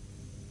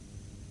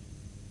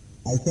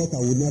 I thought I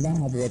would never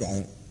have what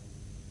I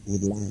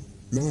would like.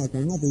 Now I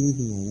can have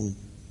anything I want.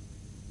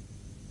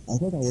 I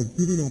thought I was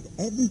giving up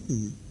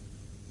everything.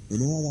 And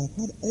now I've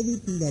had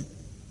everything that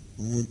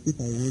I want if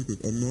I want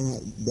it. And now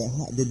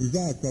the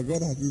desire for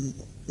God has been,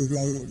 it's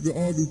like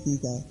all these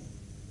things are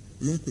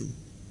nothing.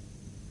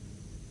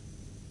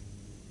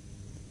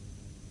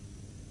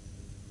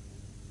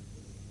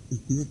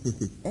 It's the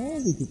opposite. All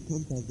this it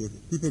comes out there.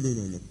 People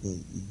don't understand.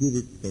 You give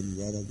it from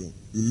the other guy.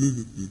 You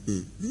lose it, you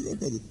pay. You know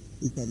that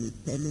it's an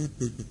eternal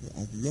principle.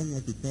 As long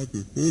as you try to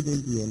hold on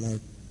to your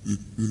life, you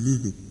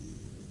lose it.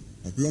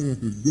 As long as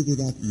you give it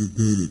up, you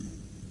gain it.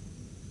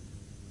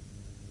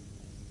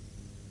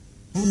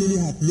 How many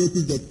have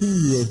noticed the thing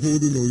you were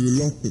holding and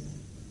you lost it?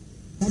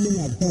 How many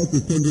have tried to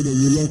send it and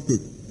you lost it?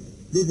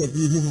 Those of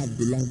you who have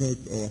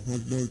beloveds or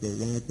husbands or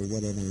wives or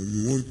whatever, and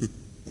you want to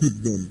keep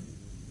them,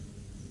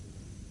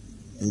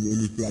 and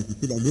it's like you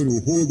said, I'm going to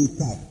hold it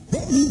tight.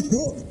 Hold it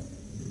close.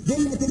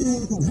 Don't let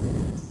anyone come.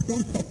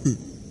 Don't talk to him.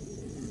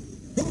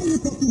 Why are you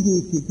talking to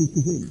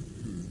him?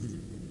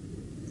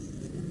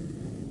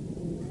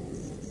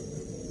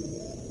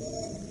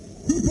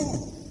 Keep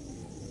off.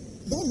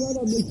 That's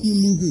what makes you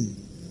lose him.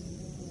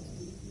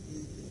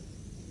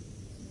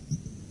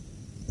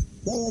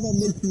 That rather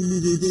makes you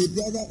lose it.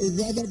 It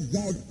rather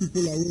drives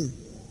people away.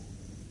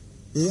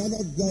 It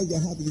rather drives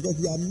your heart because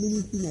you are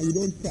ministering and you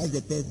don't trust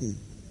the person.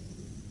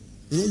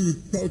 And when you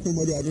tell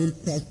somebody, I don't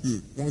trust you,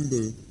 one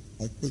day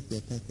I spoke to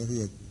a pastor who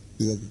was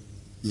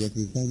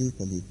resigning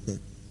from his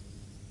church.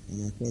 And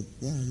I said,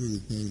 why are you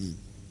resigning?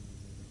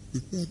 He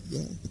said,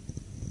 well,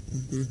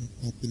 something has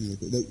happened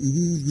with it. He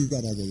didn't use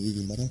that as a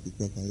reason, but after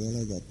talk, I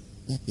realized that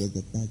was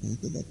the fact. And I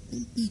said that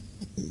something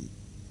happened.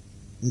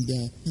 And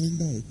their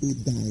founder also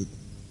died.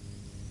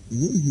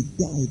 When he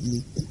died,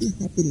 something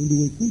happened and they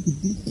were going to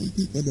do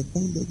something for the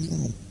founder's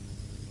life.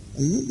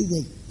 And when they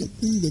were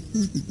getting the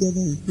thing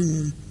together and so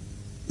on,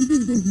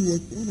 even though he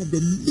was one of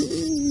the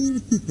main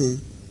people,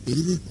 they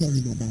didn't tell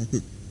him about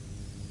it.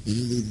 And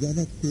then they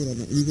never told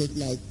him. It was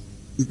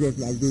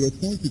like they were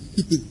trying to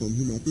keep it from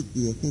him. I think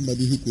he was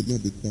somebody who could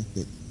not be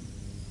trusted.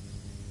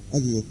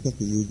 As he was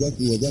talking, he was just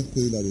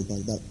saying that in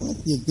fact. But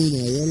as he was going,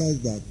 I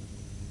realized that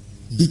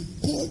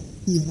because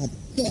he had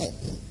felt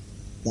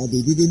that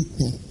they didn't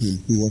trust him,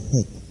 he was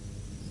hurt.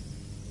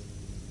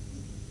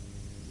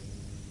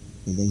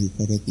 And then he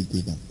started to go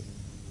back.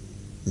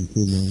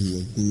 Until now he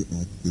was doing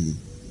art fully.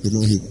 So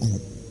now he's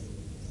out.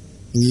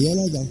 And you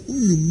realize that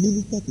when you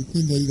minister to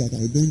somebody that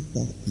I don't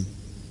trust you,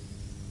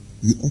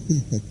 you often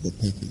hurt the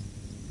person.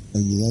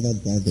 And you rather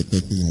drive the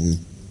person away.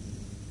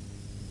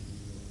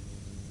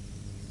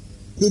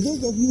 So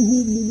those of you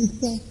who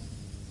minister,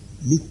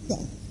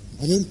 mistrust.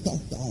 I don't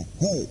trust her.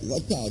 Hey,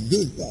 watch out,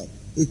 this guy.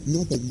 It's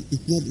not a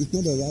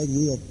right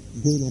way of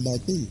going about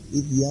things.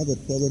 If you have a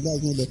problem,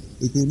 that's not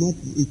it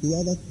will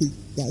rather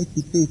try to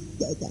stay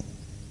better.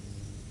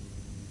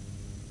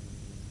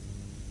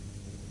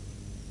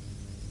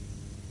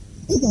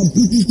 If I'm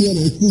putting here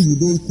and I feel you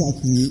don't trust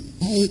me,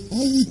 I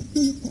will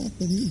stay far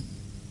from you.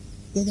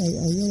 Because I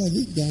realize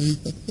this guy is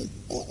success.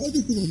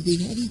 Everything I'm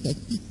doing, having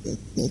success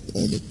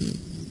all the time.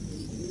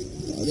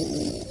 I don't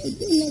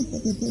like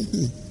such a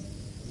person.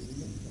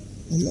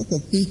 A lot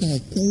of things are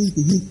occurring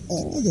to him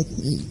all the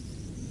time.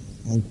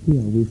 I'll stay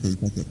away from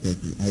such a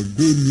person. I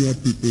go near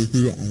people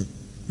who I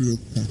feel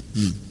trust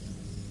me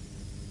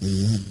and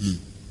love me.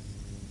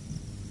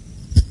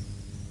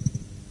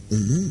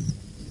 Amen.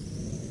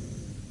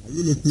 Are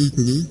you listening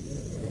to me?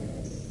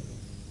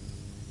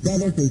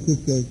 Brothers and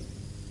sisters,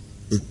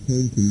 it's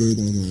time to lay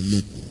down our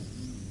necks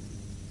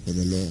for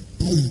the Lord.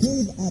 I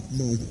gave up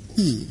my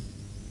school,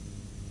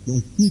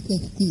 my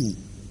future school.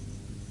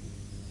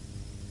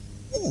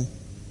 Yeah.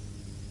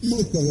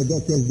 Most of the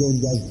doctors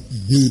don't just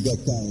do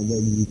doctor and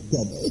then you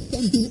stop. It's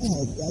something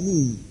else. I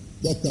mean,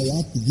 doctor, you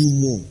have to do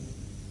more.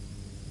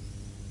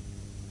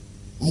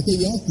 I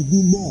said you have to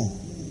do more.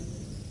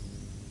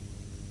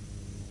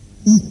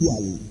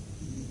 Equally.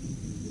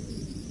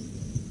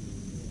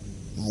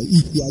 I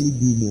equally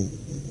do more.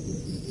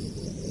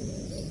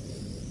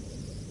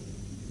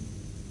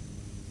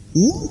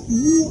 What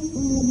you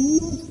are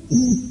not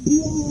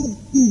prepared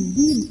to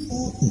give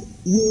up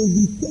will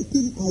be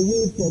taken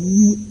away from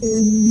you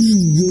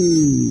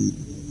anyway.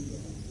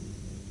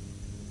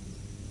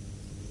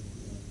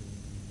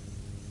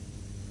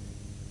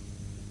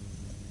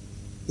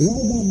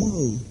 Write that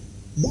down.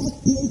 That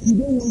place you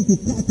don't want to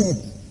cut off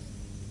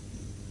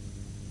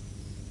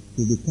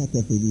will be cut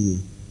off anyway.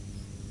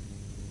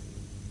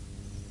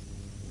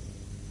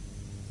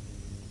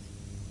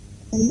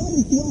 And that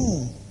is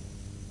why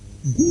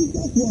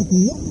Jesus was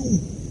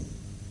wise.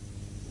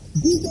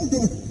 Jesus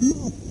was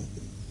smart.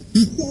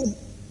 He said,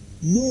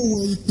 no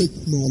one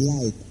takes my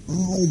life.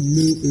 I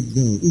lay it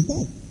down. In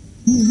fact,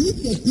 he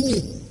reached a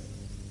place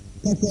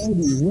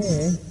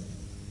where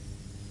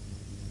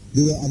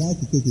they were about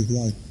to take his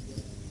life.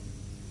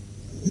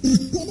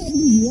 If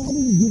probably he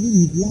hadn't given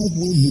his life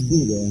when he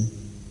did it,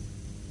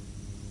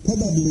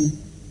 probably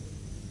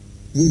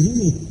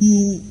within a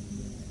few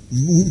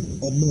weeks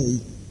or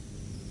months,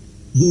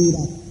 they would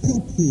have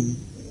cut him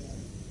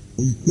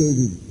and killed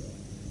him.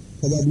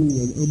 Probably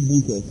in an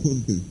ambush or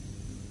something.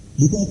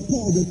 Because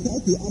Paul, they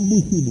tried to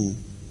ambush him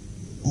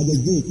at the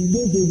gate. In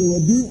those days, they were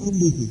doing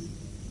ambushes.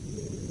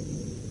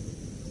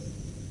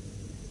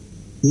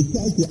 They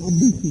tried to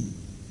ambush him.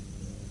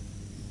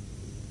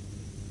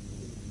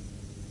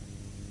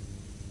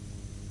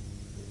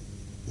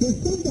 So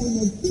sometimes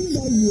the thing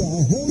that you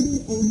are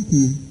holding on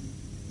to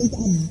is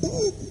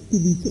about to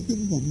be taken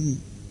from you.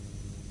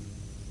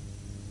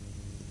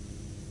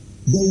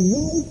 The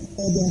wife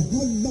or the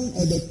husband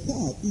or the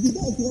child. You see,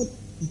 that's what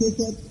they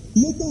said.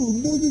 Later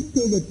on, Moses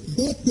told that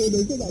God told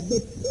them that the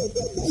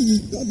children that you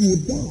said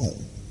would die.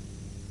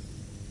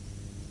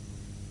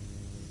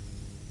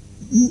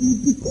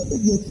 Because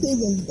of your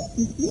children, that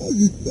is why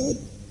you said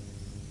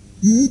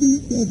you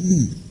wouldn't serve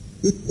me.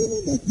 The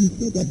children that you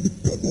said that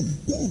because of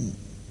them,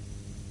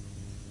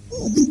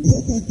 have you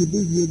brought us to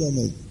this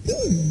wilderness?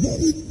 Those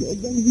very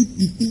children which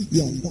you think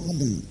you are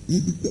guarding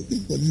will be taken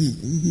from you,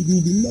 and you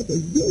will be left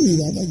as they will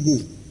rather go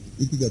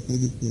into the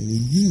promised land,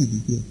 and you will be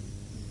here.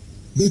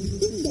 The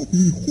thing that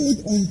we hold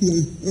on to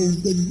and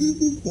the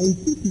reason for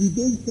which we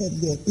don't serve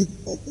God is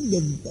often the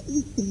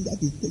very thing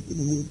that is taken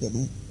away from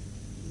us.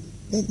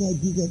 That's why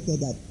Jesus said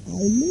that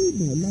I lay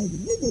my life,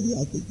 nobody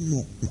has taken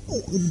my life.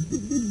 I am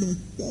giving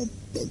myself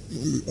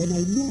personally, and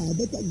I know I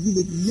better give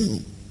it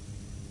now.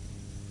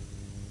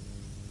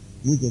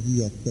 Most of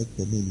you have searched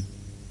for money.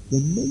 The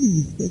money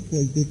you search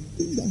for is the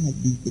thing that has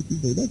been taken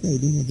for you. That's why you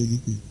don't have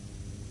anything.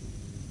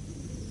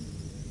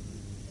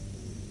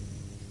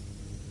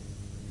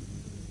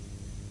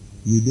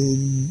 You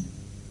don't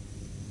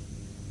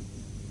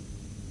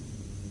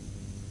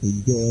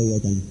enjoy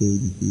what I'm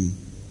saying to you.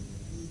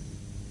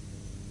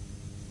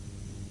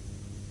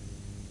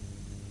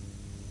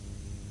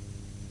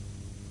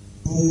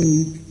 I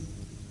will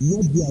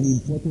not be an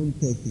important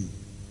person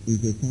in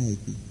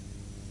society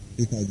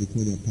if I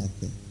become a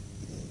pastor.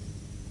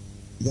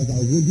 Because I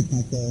was going to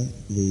pastor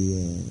the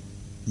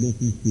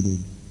nursing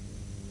students.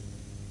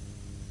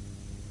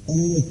 And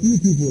then a few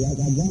people like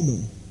Agama.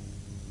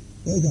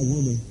 Where's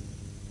Agama?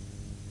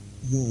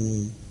 No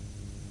one.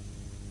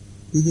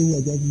 People who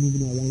are just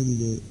moving around in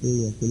the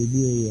area, Kelebu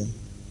area.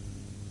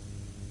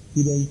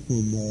 Students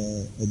from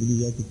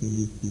Ebenezer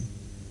Secondary School.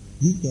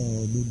 These are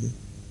our members.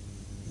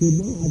 So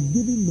now I've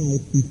given my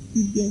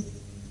prestigious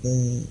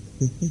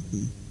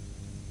profession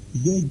to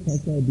go and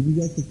pastor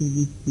Ebenezer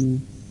Secondary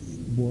School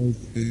boys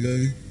and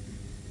learn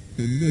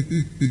some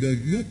nursing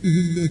students, not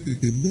even nurses,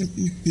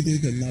 nursing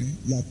students and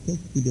lab tech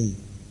students.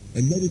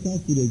 And medical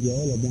students,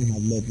 all of them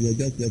have left. We are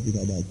just left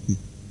with about 6.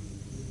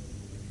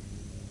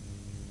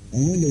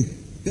 And when it's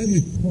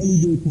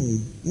holiday time,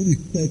 when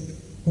it's tech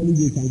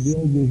holiday time, they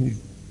all go home.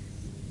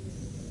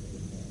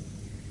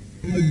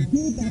 I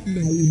gave up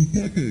my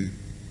importance.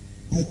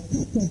 I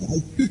cut off, I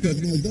took up,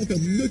 I got a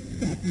mixed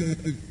partner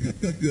and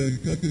cut off your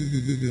importance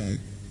in this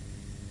life.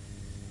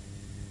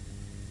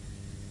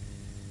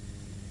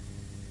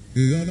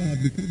 You rather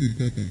have become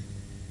important.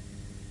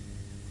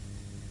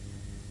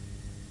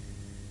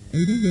 I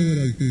don't know what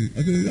I say.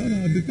 I said, rather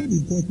have become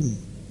important.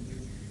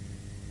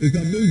 It's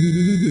amazing,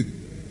 isn't it?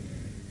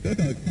 That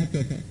I cut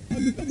off.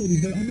 I'm an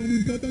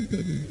important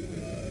person.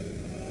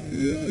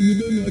 Yeah, you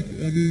may not,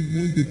 I mean,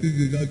 one of the things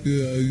is that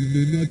you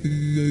may not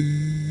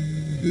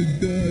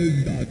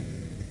that.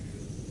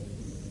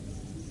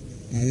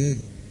 I am.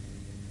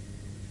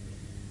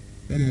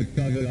 When I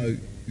travel, I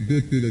go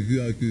to the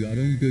VRT. I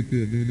don't go to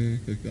the main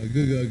sector. I go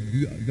to the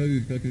very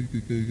important to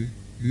say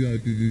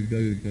VRT is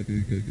very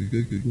important to say.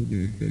 Just to go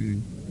there and tell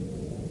you.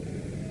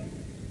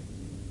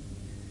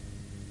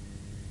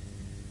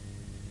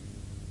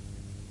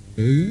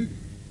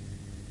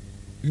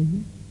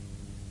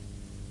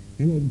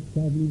 When I'm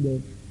traveling, the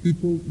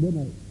people, when I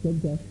come,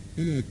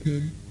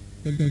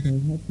 sometimes I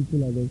have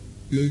people at the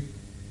place,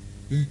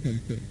 you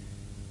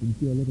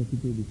see a lot of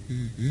people with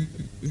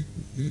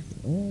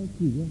oh,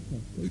 please,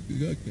 God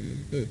bless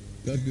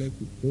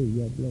you. Oh,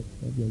 you are blessed.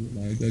 God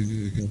bless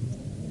you.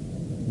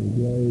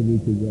 Glory be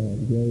to God.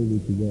 Glory be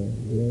to God.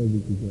 Glory be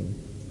to God.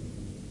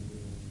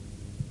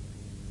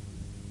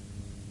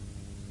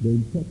 The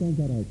importance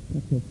that I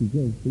cut off is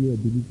just follow a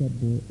believer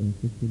boy or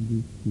secondary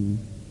school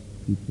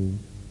people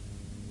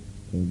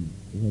and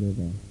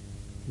whatever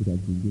it has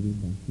been given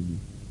back to me.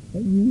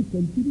 And you will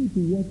continue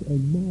to watch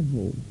and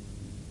marvel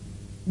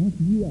as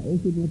you are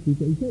also not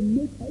prepared. He said,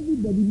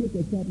 everybody make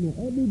a cut now.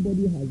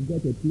 Everybody has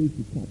got a place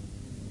to cut.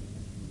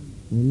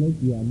 Unless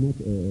you are not,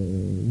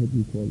 what do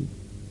you call it?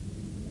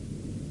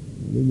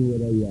 I don't know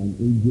whether you are an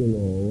angel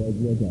or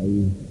what are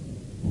you.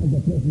 As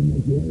the person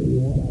makes you, hey,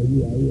 what are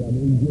you? Are you an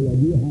angel or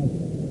do you have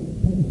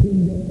something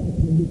there that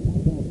can be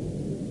cut off?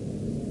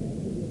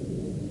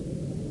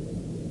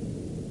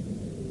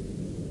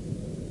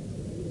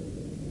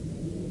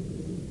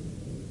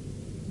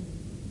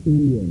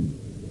 Alien.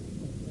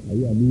 Are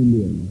you an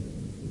alien?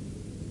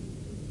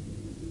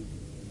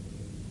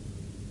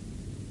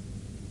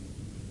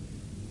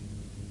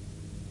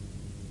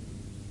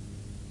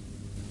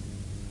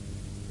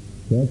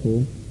 Careful.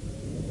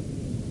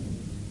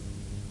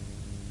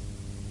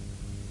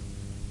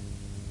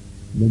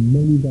 The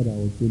money that I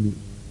was going to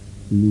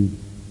lose,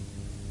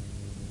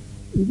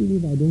 even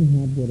if I don't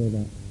have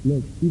whatever,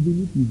 look,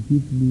 even if you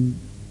give me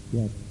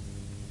what,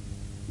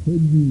 10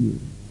 million,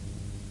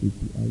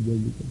 I'll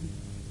just look at it.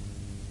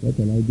 What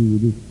can I do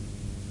with it?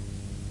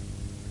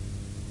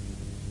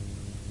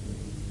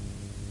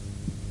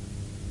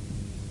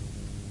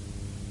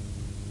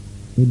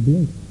 I'm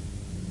blessed.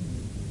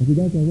 I think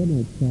that's why when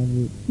I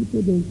travel,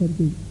 people don't come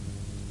to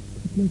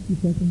bless you,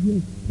 I can hear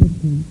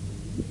sometimes.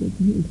 Because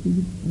he is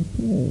at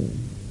all.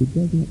 It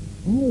doesn't.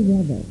 I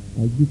rather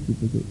I give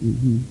people that he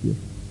is here.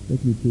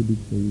 Let me take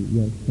this for you. You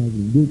are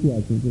struggling. Those who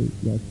are struggling,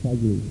 you are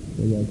struggling.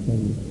 So you are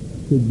struggling.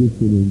 Take this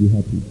thing and be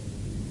happy.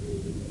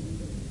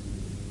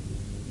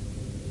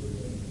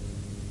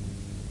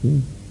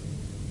 Yeah.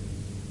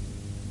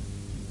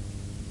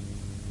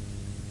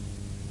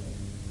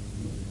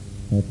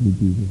 Help me,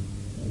 Jesus.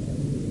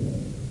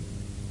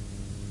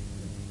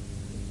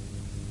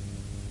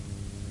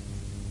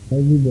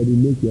 Everybody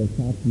make your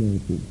sharp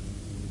knife.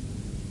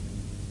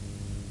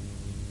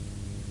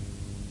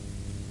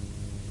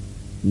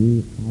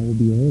 Me, I will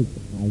be rich.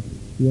 I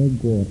swear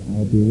God,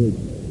 I'll be rich.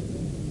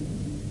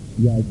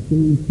 You are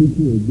saying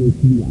people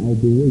against me, I'll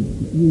be rich.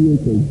 You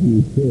wait and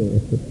see.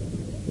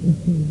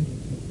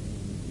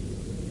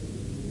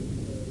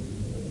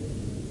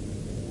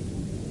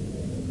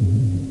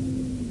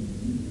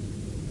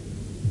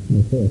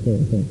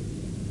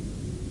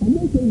 I'm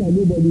not saying that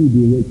nobody will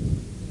be rich.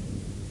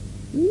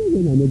 I'm not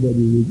saying that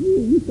nobody will be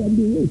rich. You can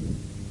be rich.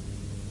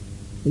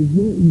 It's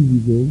not easy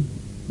though,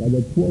 but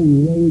the poor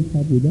will always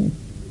have with us.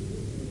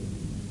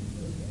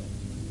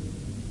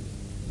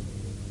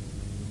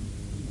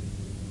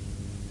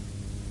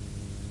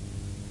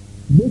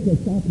 Make a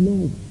sharp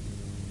knife.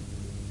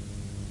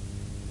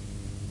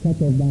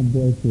 Cut off that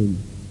boyfriend.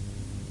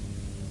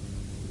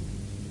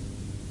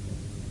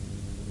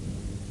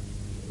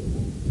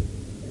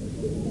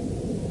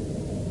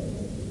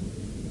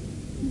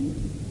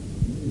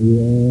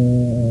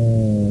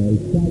 Yeah,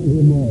 shut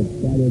him up,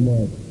 shut him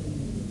up.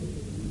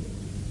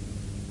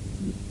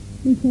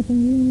 Because I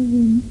love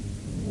him.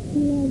 I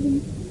love him.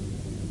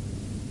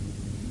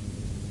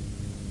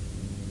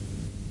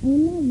 I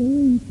love the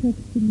way he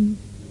talks to me.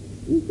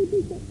 You see,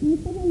 my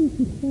father used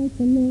to fight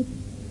a lot.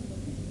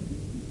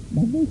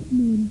 But this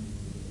man,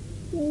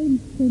 so in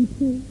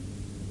control.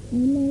 I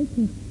like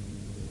it.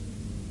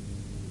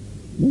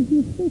 But he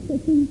says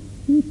certain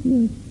sweet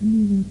words to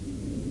me.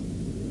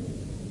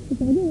 If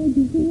I don't want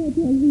to say what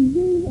he has been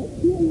doing, but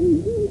he has been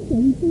doing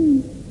something.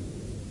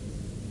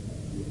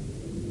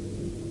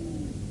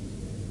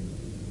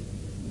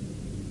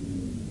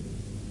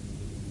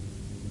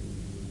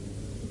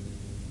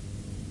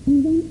 And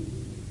then,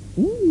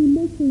 when he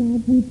makes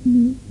love with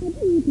me, I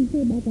don't need to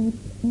say that I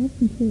have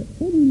to say,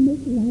 when he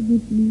makes love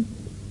with me,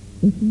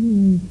 it's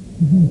nice.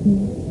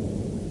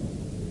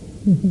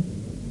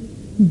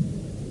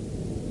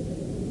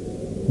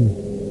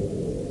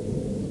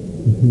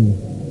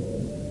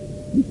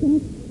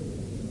 Because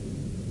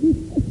his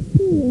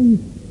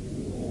experience.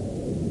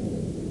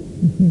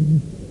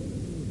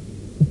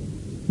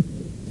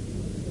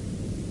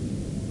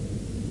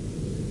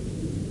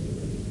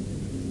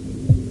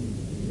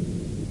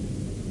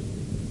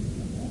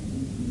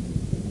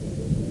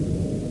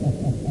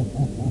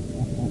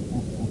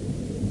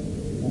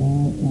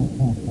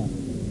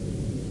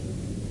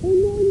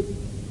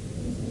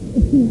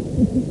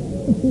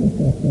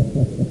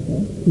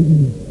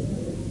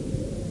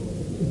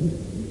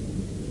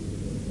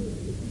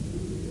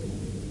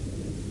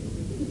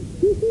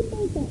 You see,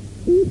 Pastor,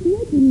 it's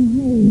not in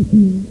hurry.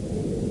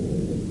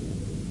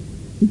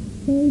 It's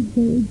very,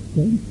 very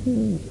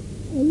gentle.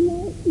 I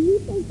love you,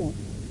 Pastor.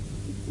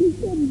 You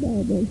said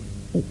that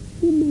it's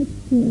too much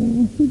for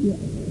Africa.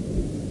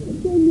 I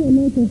tell you a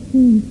lot of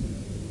things.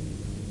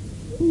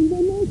 And the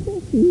master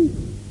says,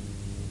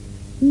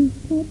 he's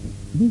got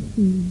this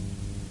thing.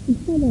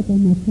 It's not that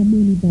I'm after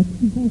money, but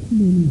he has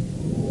money.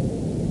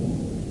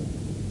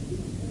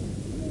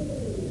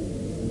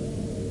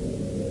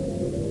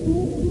 I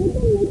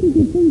don't like you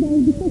to think that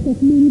it's because of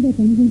money that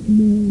I'm going to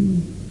marry you.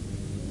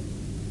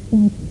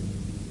 But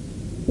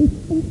it's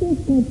Pastor's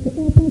God.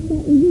 Pastor,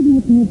 is it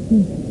not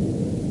helpful?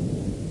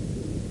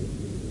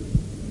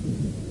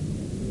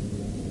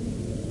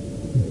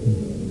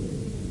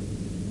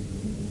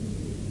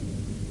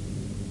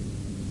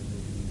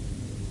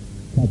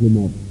 Cut him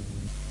off.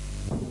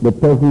 The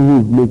person who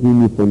is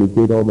making you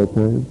fornicate all the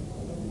time,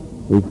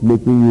 is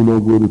making you not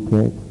go to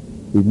church,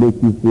 it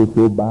makes you feel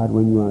so bad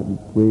when you are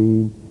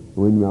praying,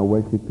 when you are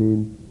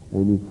worshiping,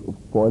 and it's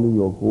spoiling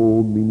your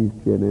whole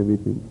ministry and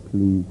everything.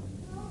 Please,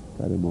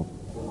 cut him off.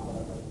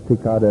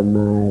 Take out a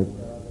knife.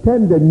 Tell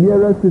the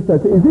nearest sister,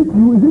 say, is it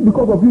you? Is it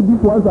because of you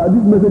these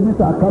messages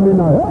are coming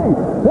out? Hey,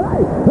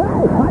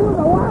 are you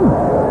the one?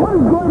 What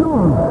is going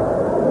on?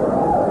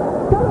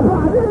 Tell her,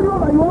 I didn't know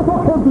that you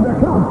also came to the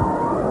camp.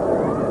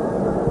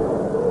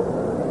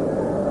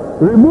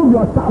 Remove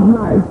your sharp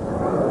knife.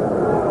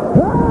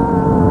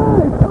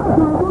 Hey! It's time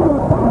to remove your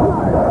sharp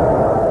knife.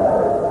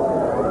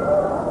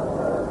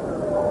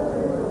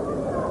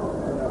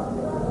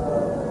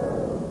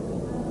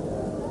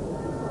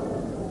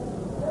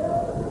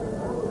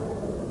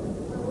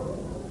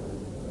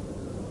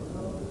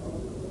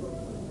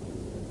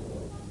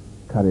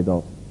 Cut it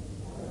off.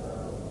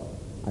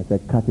 I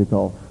said cut it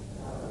off.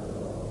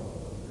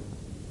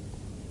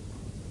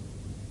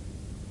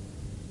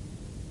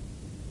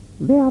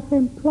 They have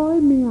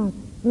employed me at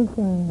this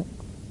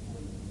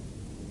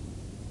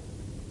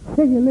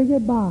Segelege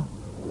bar.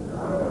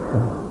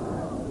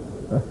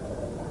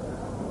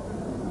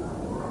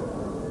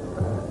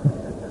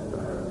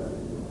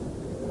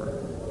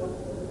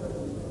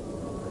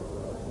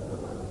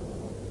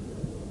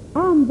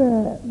 I'm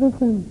the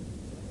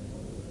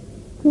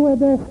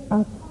stewardess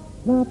at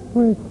that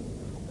place.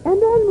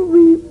 And then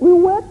we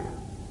work.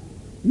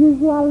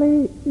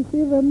 Usually, you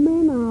see, the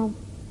men,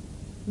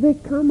 they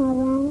come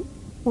around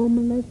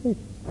from, let's say,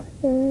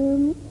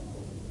 10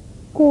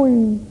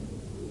 going.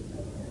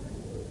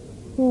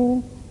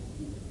 So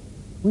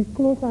we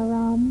close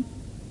around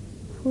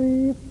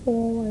 3,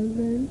 4, and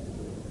then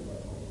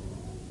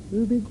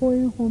we'll be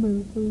going home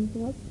and saying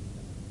what?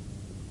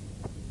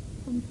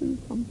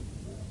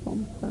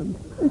 Sometimes.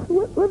 It's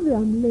when they are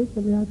late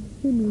and they are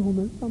taking me home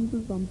and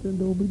something,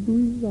 they'll be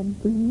doing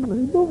something.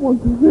 I don't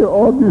want to say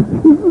all these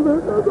things.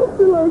 I don't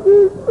feel like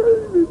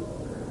saying it.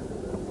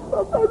 I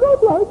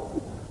don't like it.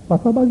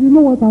 But you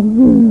know what I'm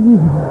doing.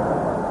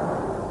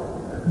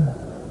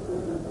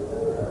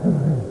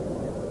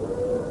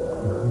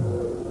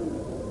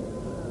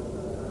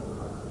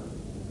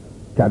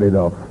 Cut it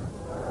off.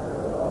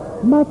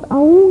 But I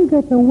won't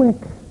get a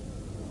work.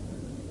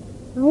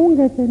 I won't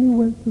get any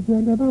work to do,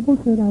 and the Bible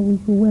said I will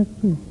work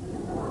too.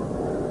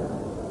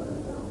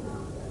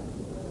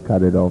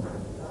 Cut it off.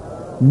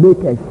 Make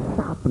a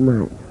sharp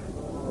knife.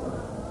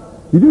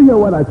 Did you hear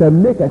what I said?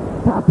 Make a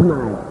sharp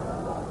knife.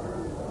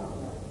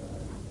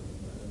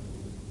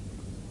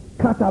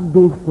 Cut up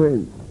those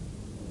friends.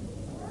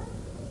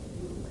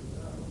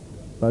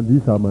 But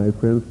these are my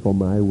friends from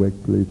my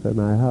workplace, and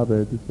I have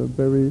it's a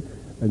very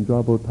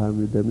enjoyable time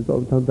with them.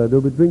 Sometimes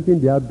they'll be drinking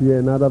their beer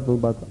and other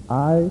things, but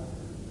I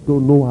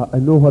don't know. I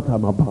know what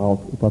I'm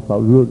about. Pastor,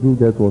 you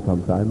get what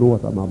I'm saying. I know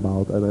what I'm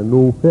about, and I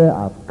know where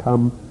I've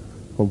come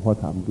from,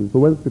 what I'm doing. So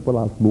when people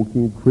are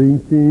smoking,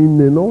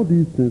 drinking, and all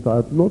these things,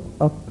 are not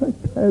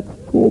affected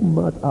so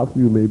much as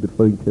you may be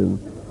thinking.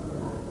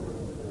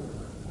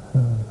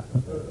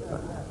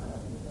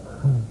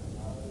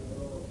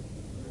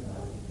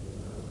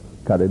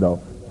 Cut it off.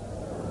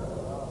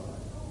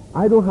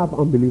 I don't have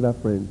unbeliever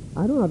friends.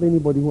 I don't have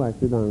anybody who I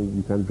sit down and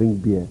you can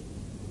drink beer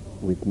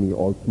with me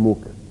or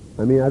smoke.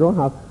 I mean, I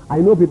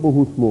know people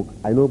who smoke.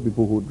 I know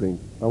people who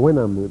drink. But when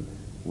I'm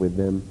with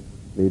them,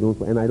 they don't.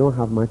 And I don't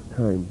have much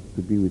time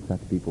to be with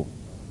such people.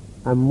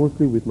 I'm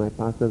mostly with my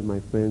pastors, my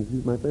friends.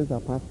 My friends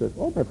are pastors.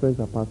 All my friends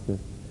are pastors.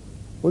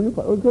 Only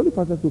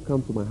pastors who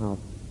come to my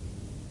house.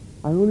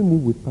 I only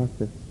move with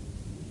pastors.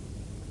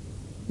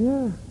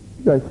 Yeah.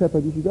 If you're a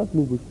shepherd, you should just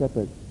move with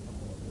shepherds.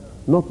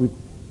 Not with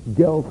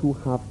girls who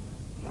have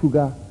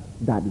sugar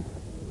daddies.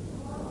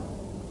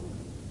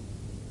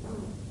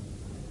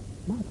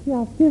 But she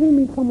has given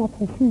me some of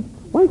her shoes.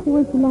 When she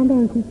went to London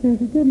and she said,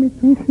 she gave me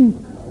 2 shoes.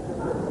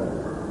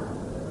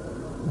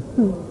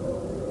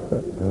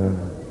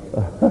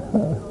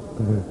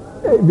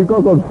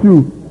 Because of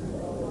shoes.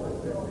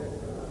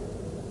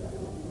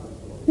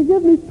 She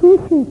gave me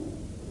 2 shoes.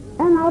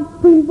 And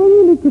I've been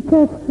bringing it to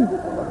church too.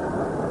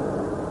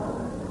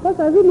 But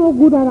I do no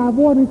good that I've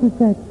worn it to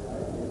church.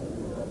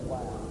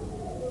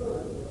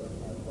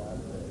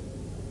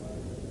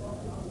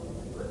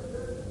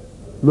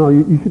 No,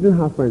 you shouldn't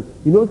have friends.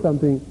 You know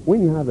something?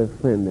 When you have a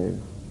friend,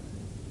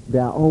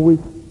 there are always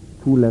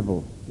 2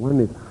 levels.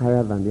 One is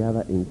higher than the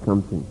other in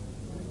something.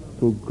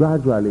 So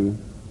gradually,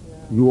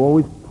 you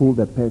always pull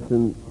the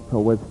person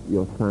towards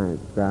your side.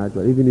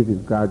 Gradually, even if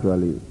it's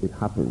gradually, it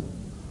happens.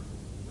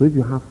 So if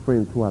you have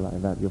friends who are like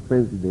that, your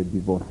friends is a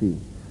divorcee.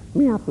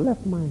 Me, I've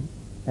left my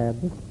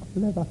I've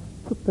left a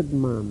stupid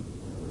man.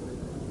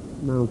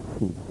 Now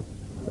since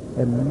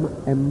a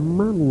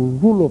man will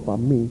rule over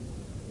me.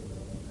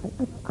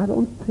 I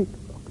don't take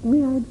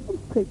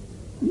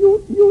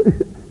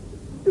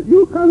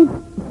you can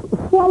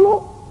swallow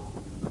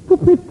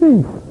stupid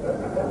things.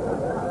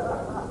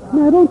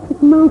 I don't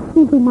take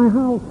nonsense in my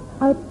house.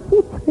 I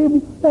put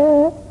him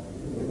where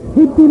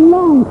he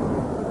belongs.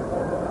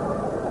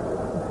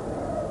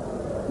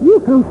 You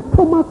can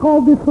stomach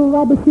all this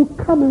rubbish. You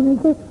come in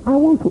and say, I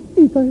want to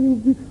eat,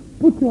 and you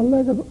put your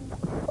leg up.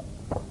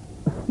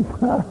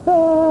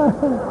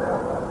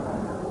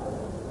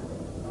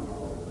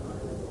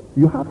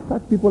 You have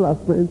such people as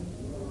friends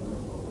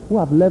who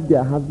have left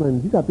their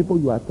husband. These are people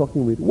you are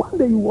talking with. One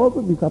day you will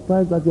also be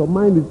surprised that your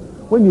mind is,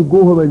 when you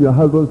go home and your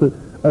husband says,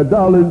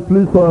 darling,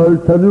 please,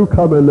 can you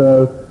come and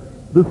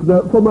this,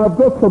 that. So I've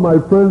got some of my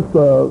friends,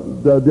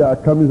 they are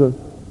coming.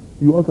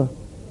 You also,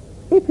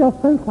 if your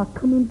friends are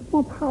coming, do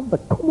not have the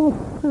common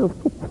sense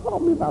to tell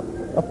me that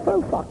the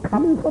friends are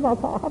coming so that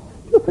I have,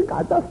 you think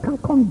I just can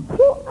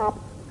conjure up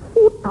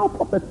food out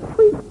of the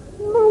tree?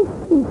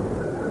 Nonsense.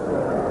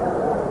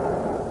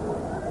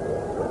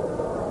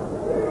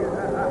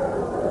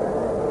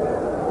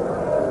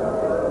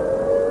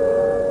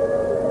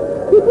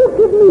 Did you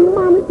give me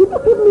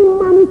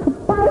money to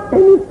buy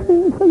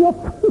anything so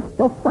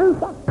your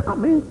friends are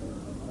coming?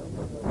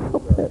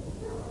 Stupid.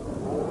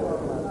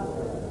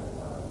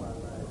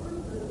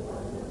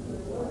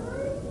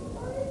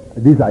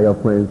 These are your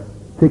friends.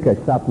 Take a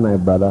sharp knife,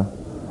 brother.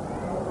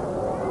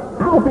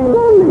 I'll be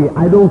lonely.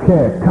 I don't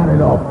care. Cut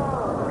it off.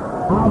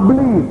 I'll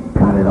bleed.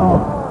 Cut it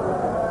off.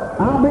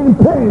 I'll be in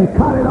pain.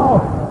 Cut it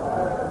off.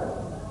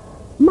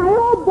 My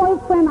old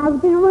boyfriend has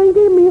been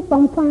ringing me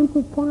from time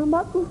to time,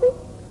 but you see,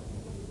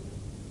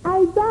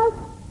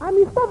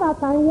 it's not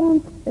that I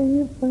want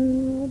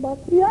anything, but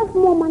he has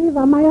more money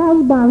than my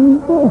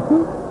husband. So.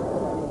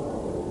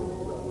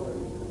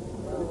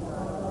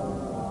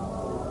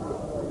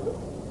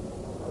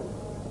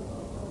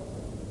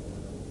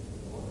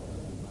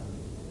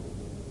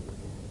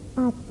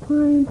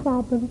 times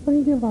I've been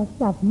thinking of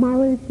myself,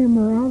 married him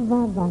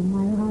rather than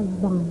my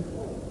husband.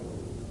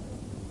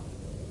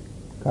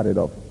 Cut it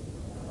off.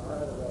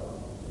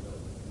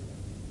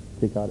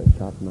 Take out a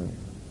sharp knife.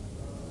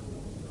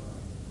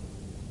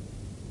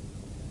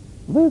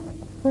 This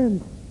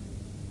friend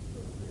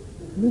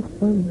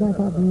that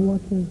I've been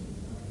watching,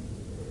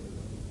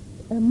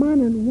 a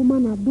man and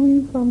woman are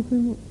doing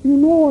something. You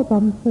know what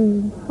I'm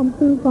saying?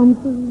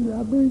 Something, they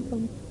are doing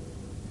something.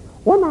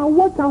 When I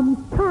watch, I'm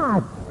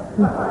tired.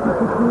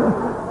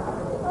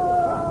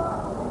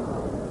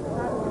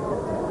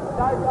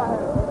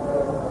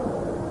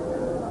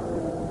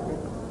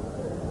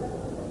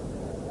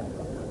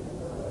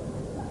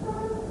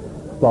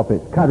 Stop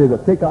it. Cut it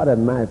off. Take out a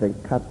knife and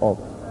cut off.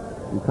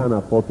 You can't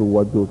afford to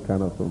watch those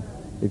kind of things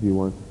if you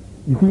want.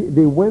 You see,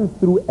 they went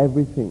through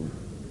everything.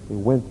 They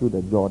went through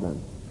the Jordan.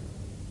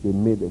 They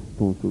made a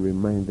stone to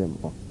remind them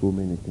of so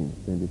many things.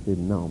 Then they said,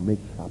 now make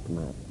sharp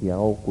knives. We are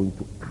all going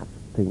to cut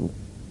things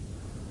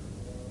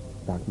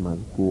that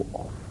must go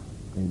off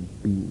and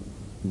be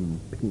in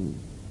pain.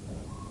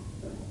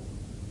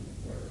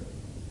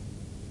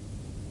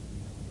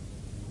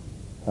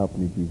 Help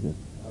me, Jesus.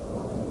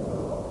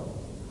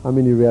 How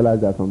many realize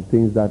there are some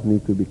things that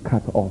need to be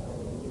cut off?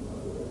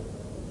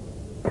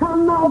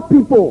 Carnal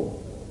people.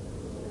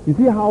 You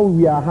see how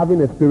we are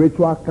having a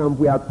spiritual camp?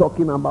 We are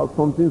talking about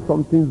something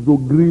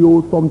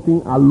Zogreo,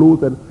 something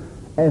alone, and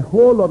a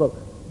whole lot of...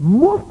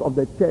 Most of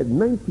the church,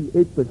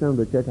 98% of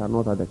the church are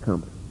not at the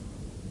camp.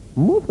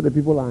 Most of the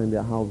people are in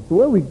their house. So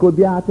when we go,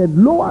 they are at a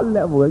lower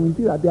level, and you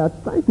see that they are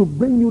trying to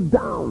bring you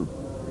down.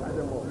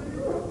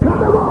 Cut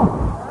them off!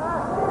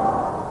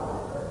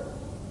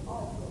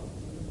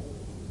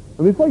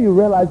 And before you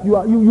realize,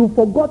 you've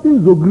forgotten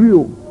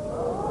Zogreo.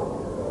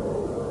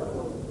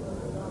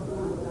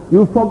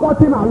 You've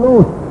forgotten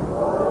alone.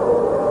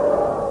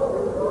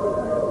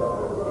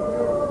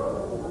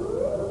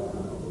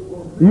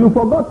 You've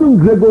forgotten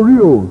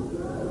Gregorio.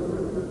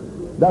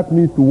 That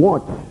means to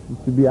watch,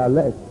 to be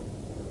alert.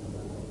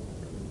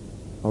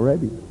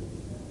 Already.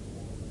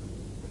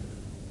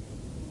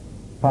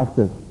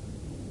 Pastors.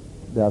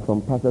 There are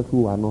some pastors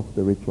who are not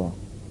spiritual.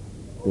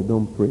 They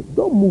don't pray.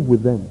 Don't move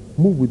with them.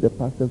 Move with the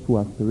pastors who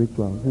are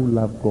spiritual, who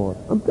love God.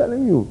 I'm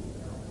telling you.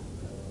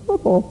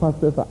 Not all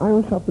pastors are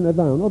iron sharpened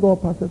iron. Not all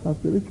pastors are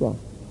spiritual.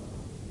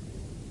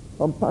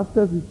 Some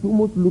pastors, you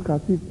almost look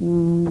as if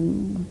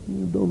you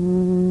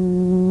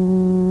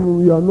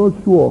are not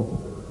sure.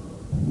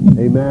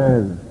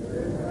 Amen.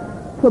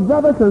 So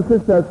brothers and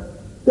sisters,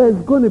 there's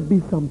going to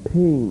be some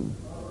pain.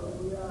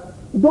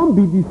 Don't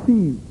be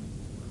deceived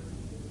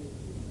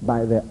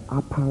by the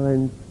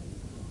apparent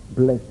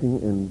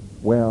blessing and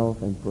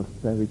wealth and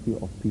prosperity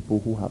of people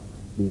who have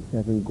been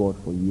serving God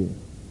for years.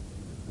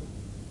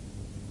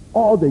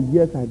 All the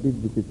years I did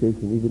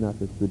visitation, even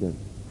as a student,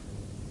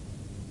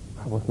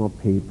 I was not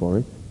paid for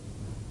it.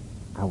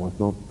 I was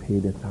not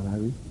paid a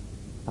salary.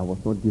 I was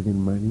not given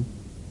money.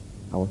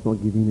 I was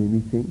not given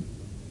anything.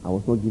 I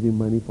was not given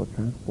money for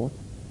transport.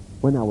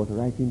 When I was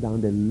writing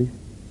down the list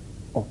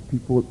of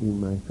people in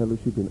my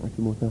fellowship in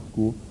Achimota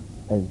School,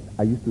 and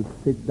I used to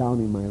sit down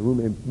in my room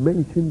and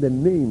mention the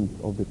names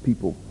of the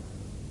people,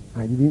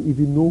 I didn't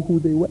even know who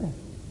they were.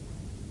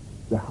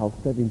 The house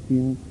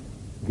 17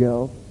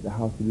 girls, the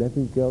house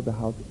 11 girls, the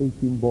house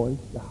 18 boys,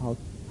 the house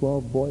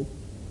 12 boys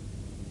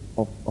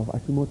of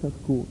Achimota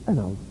School. And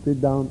I'll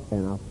sit down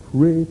and I'll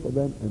pray for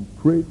them and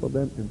pray for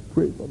them and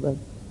pray for them.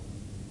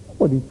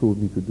 Nobody told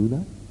me to do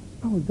that.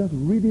 I was just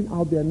reading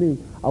out their names.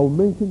 I will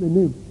mention the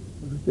name.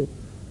 I would say,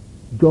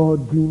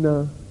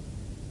 Georgina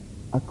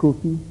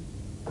Akrofi,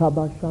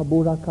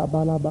 Kabashabora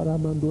Kabala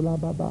Baramandola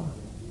Baba,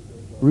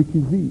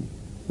 Ricky Z,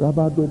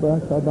 Rabadobra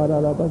Shabara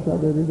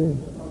Rabashaberide,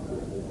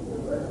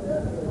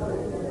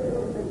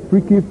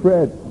 Freaky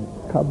Fred,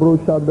 Cabro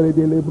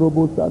Shabrede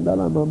Lebrobo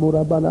Sandala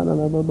Mamura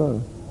Banana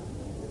Mama,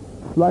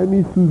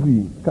 Slimy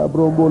Susie,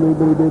 Cabro Mole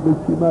Brede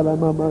Bishimala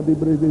Mama de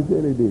Brede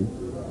Zerede,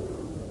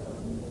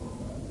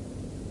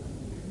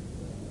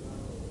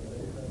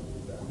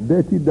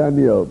 Dirty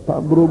Daniel,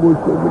 Pambrobo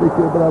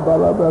Shebreke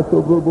Brabalabra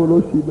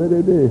Sobrobolo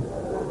Shiberede.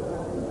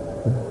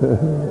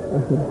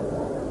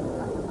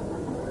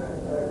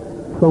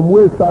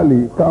 Somewhere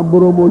Sally,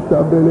 Cambromo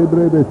Shabele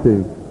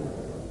Brebese.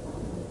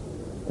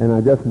 And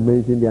I just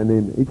mentioned their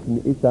name.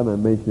 Each time I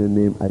mention a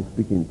name, I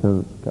speak in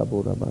tongues.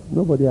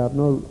 Nobody, I have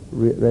not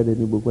read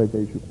any book where I say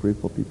you should pray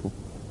for people.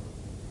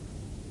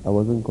 I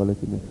wasn't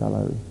collecting a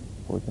salary.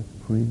 I was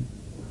just praying.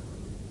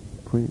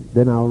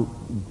 Then I'll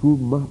do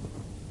maps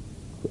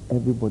to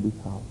everybody's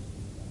house.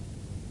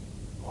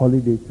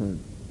 Holiday time.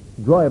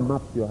 Draw a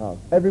map to your house.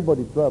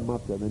 Everybody draw a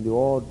map to them, and they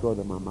all draw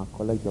the map. I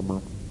collect the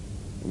map.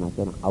 And I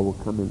said, I will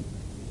come and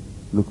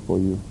look for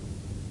you.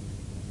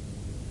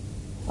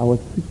 I was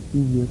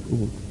 16 years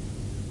old.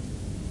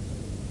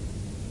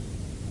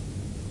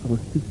 I was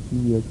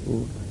 16 years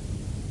old.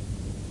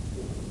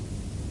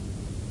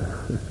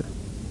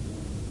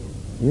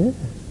 Yeah.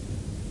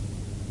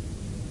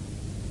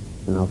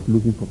 And I was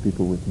looking for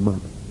people with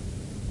maps.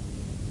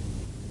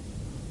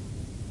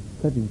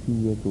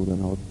 17 years old,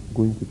 and I was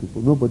going to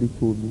people. Nobody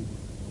told me.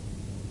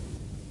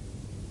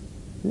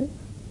 Yeah.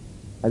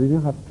 I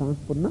didn't have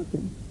transport,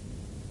 nothing.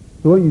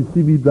 So when you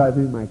see me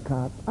driving my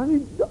car, I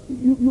mean,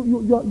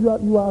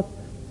 you are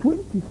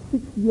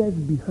 26 years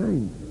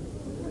behind.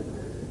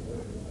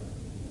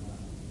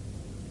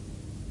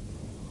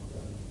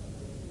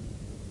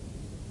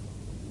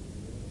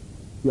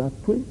 You are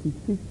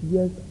 26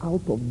 years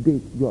out of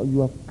date. You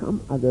have come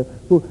at the...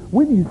 So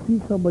when you see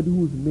somebody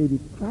who's made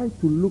it, try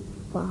to look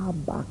far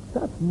back.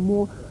 That's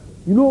more...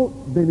 You know,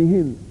 Benny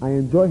Hinn, I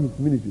enjoy his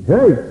ministry.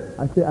 Hey!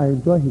 I say I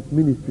enjoy his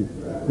ministry.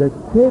 The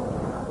tape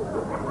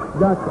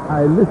that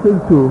I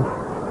listen to...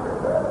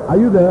 Are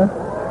you there?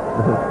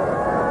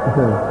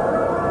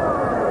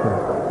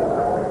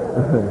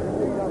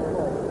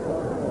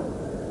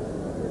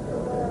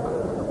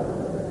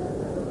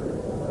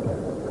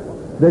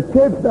 The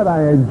tapes that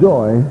I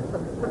enjoy...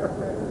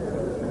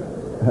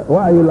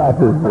 Why are you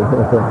laughing?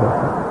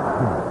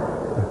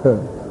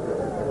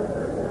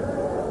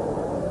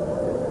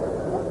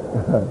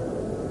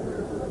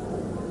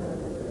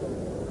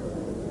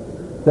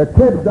 The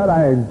tapes that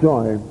I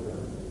enjoy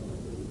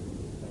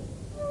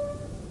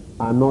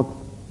are not...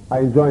 I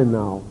enjoy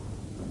now,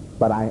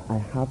 but I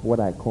have what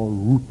I call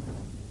roots.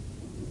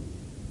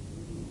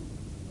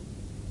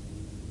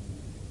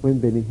 When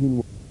Benny Hinn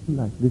was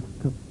like this...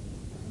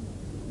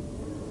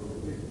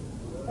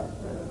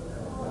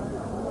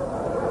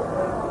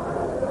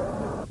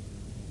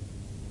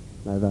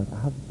 Like that. I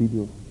have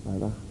videos like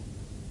that.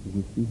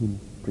 You see him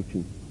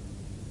preaching,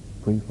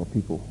 praying for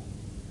people,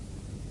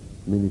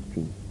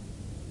 ministering.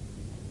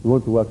 We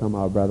want to welcome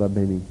our brother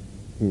Benny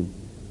Hinn.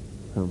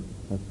 Come,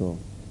 that's all.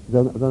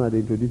 Don't they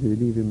introduce him, they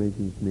didn't even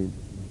mention his name.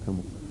 Come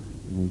on.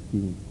 And we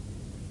see him.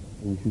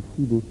 And we should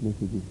see those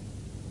messages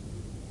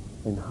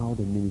and how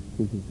the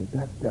ministration said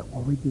that's the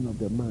origin of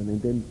the man.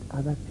 And then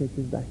other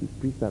churches that he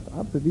preached at. I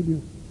have the video.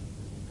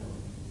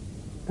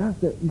 That's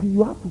the, you see,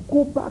 you have to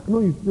go back. No,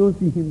 you don't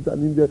see him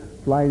standing there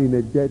flying in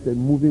a jet and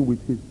moving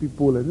with his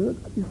people. And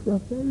it's a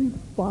very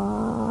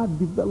far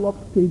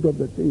developed stage of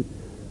the faith.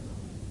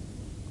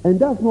 And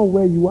that's not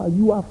where you are.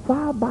 You are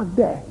far back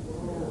there.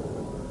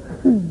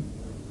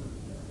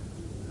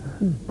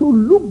 To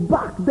look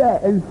back there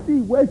and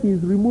see where he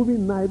is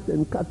removing knives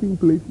and cutting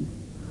places.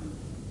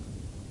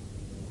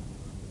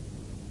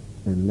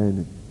 And learn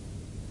it.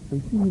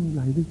 And see him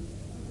like this.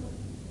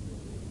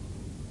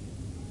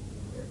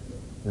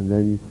 And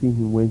then you see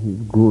him when he's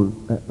grown.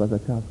 Pastor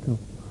Charles, come.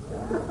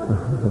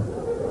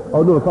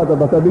 Oh no,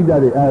 Pastor Big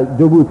Daddy.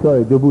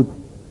 Jobut.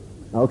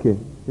 Okay,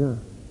 yeah.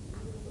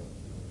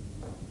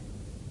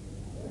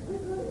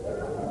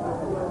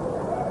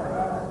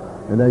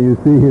 And then you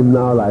see him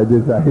now like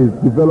this. He's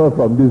developed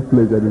from this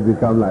place and he's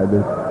become like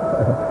this.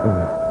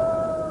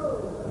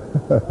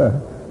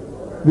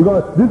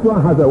 Because this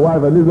one has a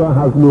wife and this one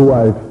has no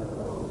wife.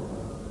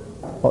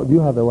 Oh, do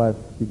you have a wife,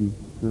 CD?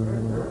 No.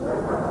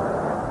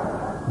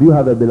 Do you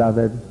have a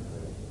beloved?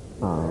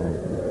 Okay.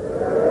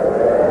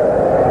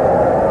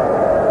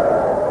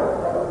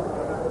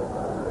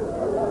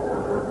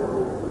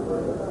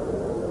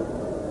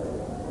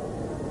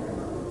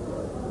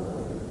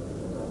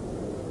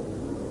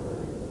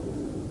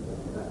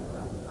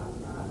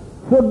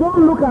 So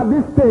don't look at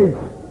this stage.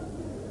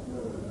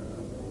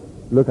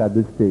 Look at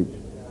this stage.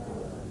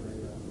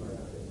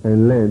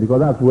 And learn, because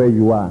that's where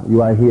you are.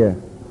 You are here.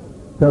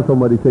 Tell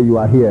somebody, say you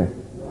are here.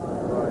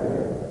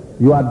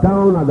 You are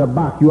down at the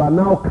back. You are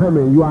now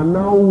coming. You are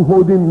now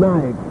holding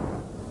knives.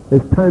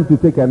 It's time to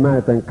take a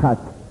knife and cut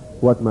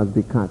what must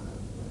be cut.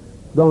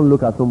 Don't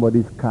look at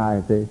somebody's car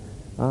and say,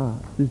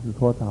 this is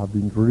what I've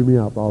been dreaming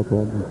about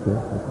all this day.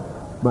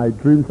 My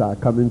dreams are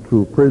coming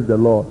true. Praise the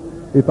Lord.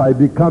 If I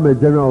become a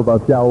general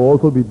overseer, I will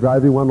also be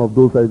driving one of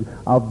those.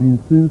 I've been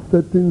seeing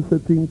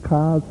certain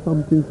cars,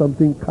 something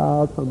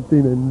cars, something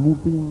and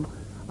moving.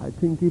 I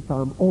think if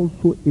I'm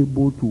also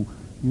able to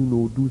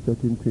do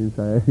certain things.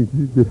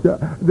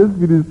 This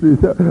ministry,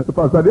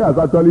 Pastor D has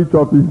actually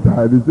chopped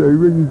inside.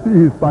 When you see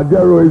his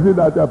Pajero, you see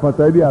that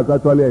Pastor D has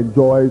actually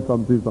enjoyed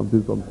something.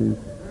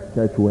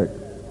 Church work.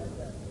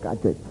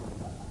 Gadgets.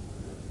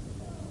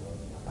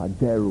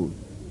 Pajero.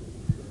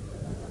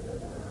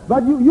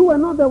 But you were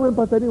not there when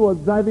Pastor D was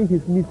driving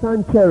his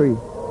Nissan Cherry.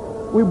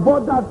 We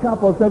bought that car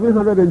for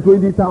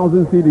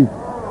 720,000 cedis.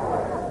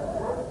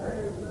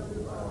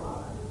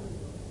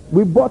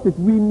 We bought it.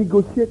 We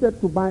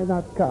negotiated to buy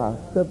that car.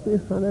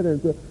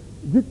 720.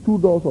 Is it 2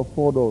 doors or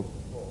 4 doors?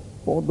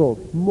 4 doors.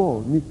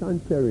 Small Nissan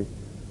Cherry.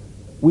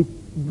 With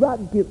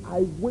that gift,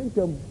 I went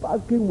and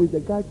bargained with the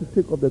guy to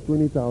take off the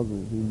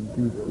 20,000.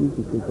 He refused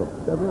to take off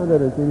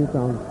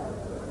 720,000.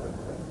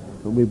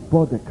 And we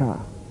bought the car.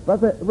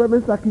 That's a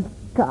Reverend Saki's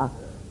car.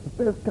 The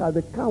first car.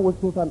 The car was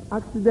an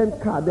accident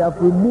car. They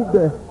have removed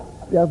the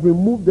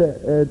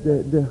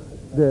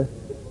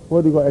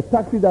what do you call a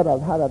taxi that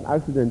has had an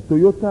accident.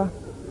 Toyota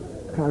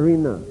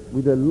Carina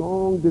with a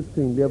long this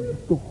thing. The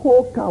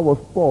whole car was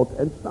spoiled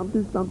and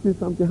something.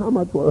 How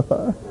much was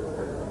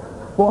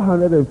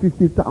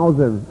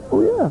 450,000?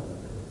 Oh yeah.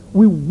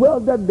 We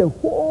welded the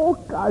whole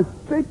car,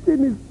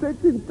 straighten, try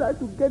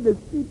to get the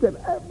seat and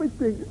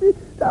everything. See,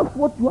 that's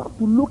what you have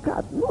to look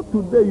at. Not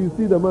today you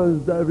see the man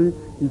is driving,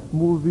 he's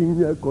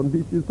moving, air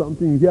conditioning,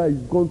 something. Here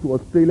he's going to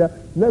Australia.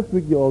 Next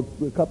week or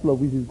a couple of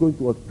weeks he's going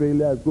to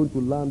Australia, he's going to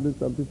London,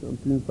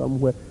 something,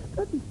 somewhere.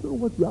 That is not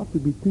what you have to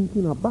be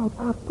thinking about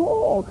at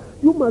all.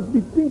 You must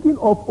be thinking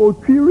of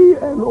Ochiri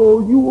and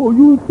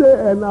Oyuse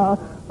and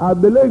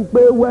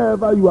Belengpe,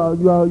 wherever you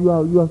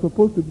are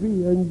supposed to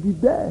be, and be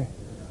there.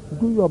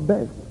 Do your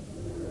best.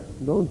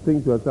 Don't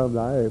think to yourself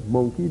that, hey,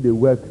 monkey they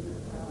work,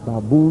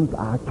 baboons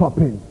are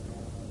chopping.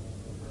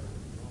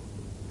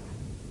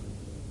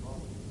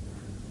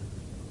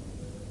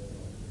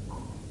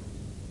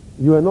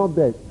 You are not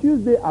there.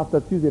 Tuesday after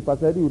Tuesday,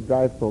 Pastor Eddie will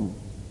drive from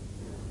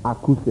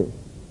Akuse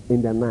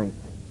in the night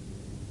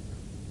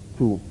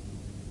to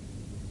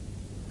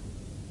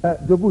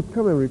Jobut,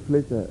 come and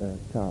replace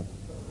Charles.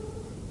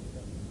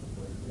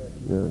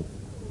 Yes.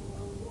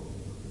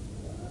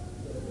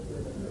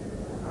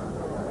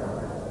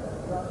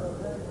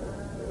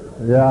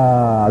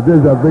 Yeah, this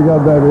is a bigger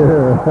baby.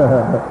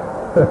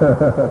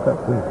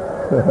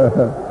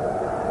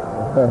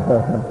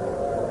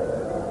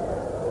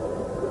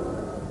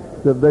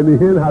 The Benny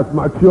Hill has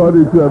matured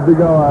into a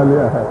bigger one.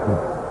 Yeah.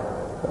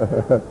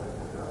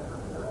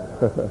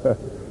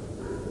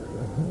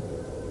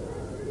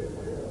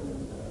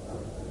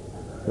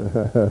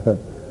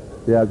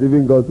 He has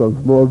even got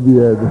some small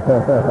beard.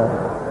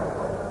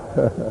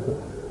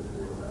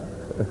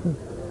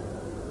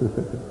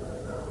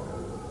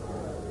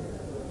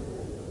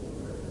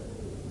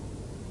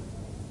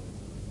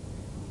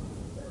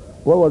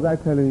 What was I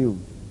telling you?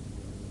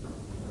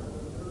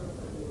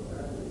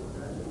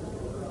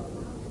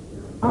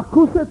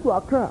 Akuse to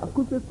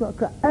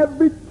Accra.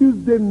 Every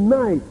Tuesday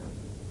night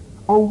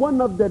on one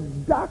of the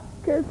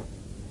darkest,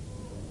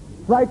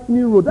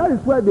 frightening roads. That is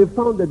where they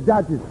found the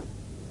judges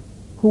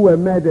who were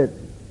murdered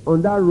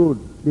on that road.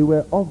 They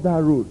were off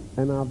that road.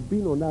 And I've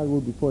been on that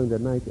road before in the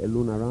night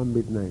alone around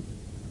midnight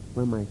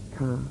when my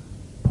car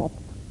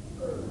popped.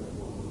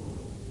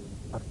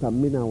 After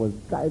midnight I was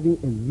driving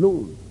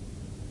alone.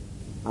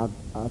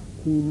 I've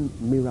seen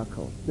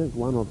miracles. That's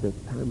one of the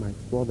time I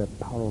saw the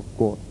power of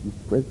God. You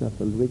press the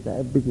accelerator,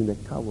 everything in the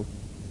car was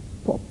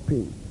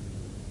popping.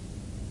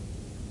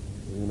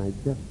 And as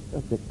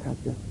the car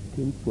just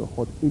came to a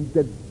halt. In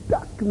the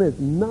darkness,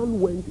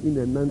 none went in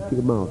and none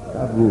came out.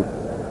 That road.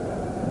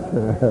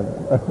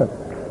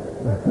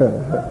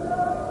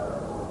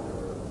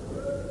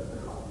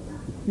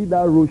 You see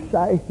that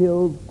Roshai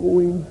Hills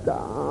going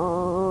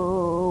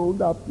down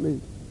that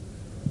place.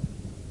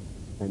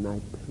 And I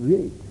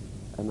prayed.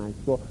 And I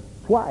saw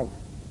twice.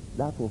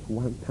 That was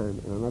one time.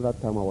 And another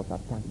time I was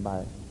attacked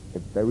by a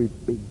very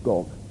big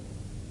dog.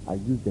 I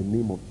used the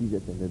name of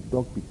Jesus and the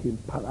dog became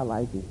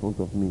paralyzed in front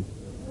of me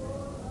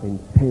and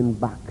turned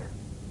back.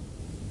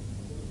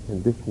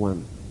 And this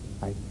one,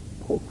 I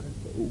spoke and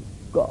said, oh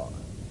God,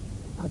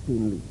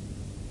 suddenly,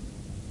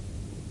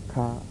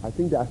 car, I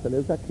think the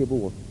accelerator cable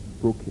was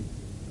broken.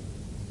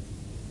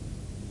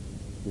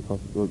 Because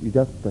you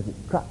just press it,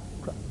 crack,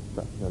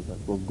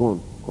 it was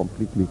gone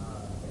completely.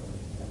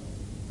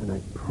 And I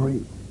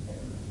prayed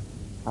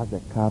as the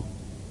car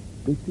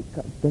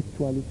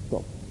virtually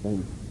stopped.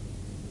 Then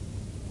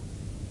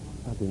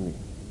suddenly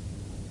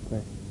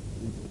it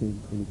came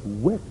and it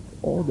went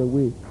all the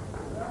way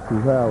to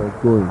where I was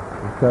going,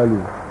 I tell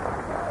you.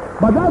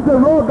 But that's the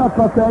road that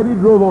Pastor Eddie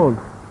drove on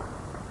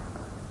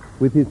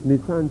with his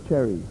Nissan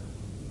Cherry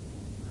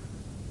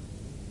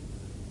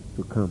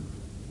to come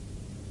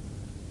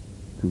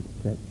to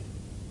church.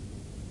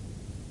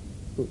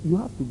 So you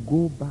have to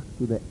go back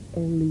to the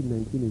early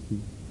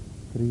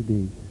 1983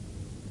 days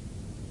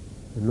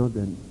and not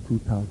the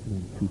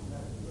 2002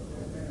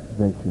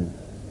 version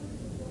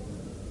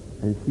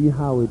and see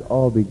how it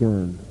all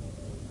began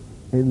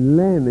and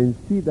learn and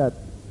see that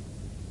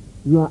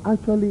you are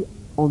actually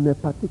on a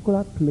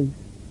particular place,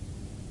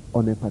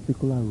 on a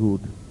particular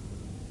road.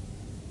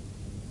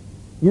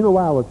 You know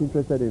why I was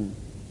interested in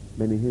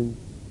Benny Hinn's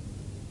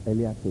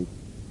earlier faith?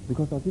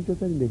 Because I was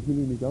interested in the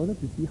healing ministry. I wanted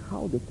to see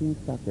how the thing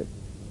started.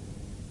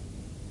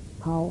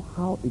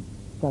 How it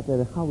started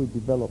and how it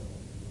developed.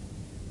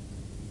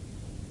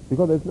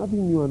 Because there's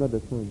nothing new under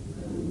the sun.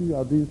 You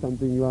are doing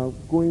something, you are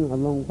going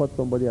along what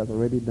somebody has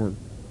already done.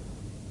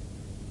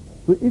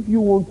 So if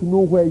you want to know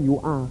where you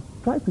are,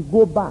 try to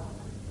go back.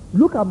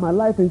 Look at my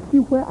life and see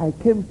where I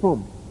came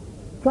from.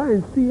 Try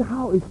and see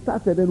how it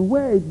started and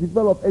where it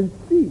developed and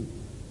see.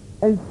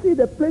 And see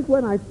the place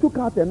when I took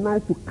out a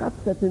knife to cut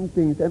certain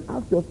things and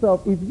ask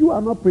yourself, if you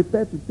are not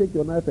prepared to take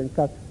your knife and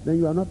cut, then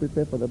you are not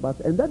prepared for the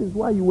battle. And that is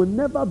why you will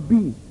never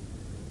be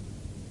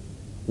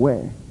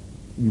where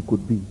you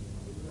could be.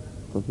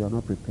 Because you are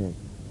not prepared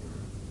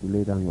to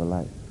lay down your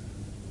life.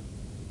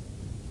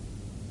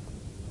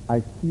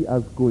 I see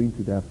us going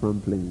to the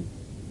front lane.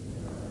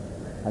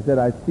 I said,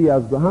 I see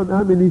us go.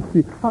 How many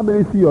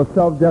see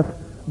yourself just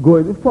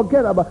going?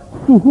 Forget about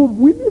Suhum.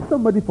 We need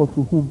somebody for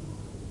Suhum.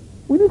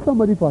 We need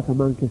somebody for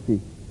Atamankese.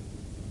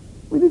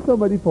 We need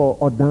somebody for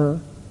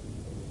Odan.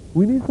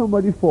 We need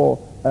somebody for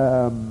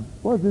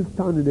what's this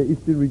town in the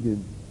eastern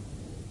region?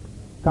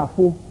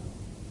 Tafo,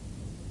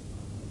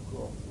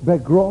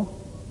 Zogreo.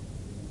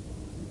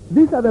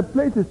 These are the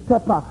places,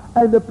 Tepa,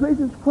 and the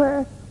places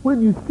where,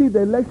 when you see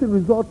the election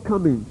result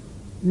coming,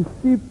 you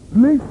see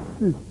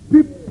places,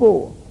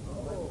 people,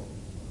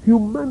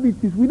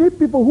 humanities. We need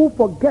people who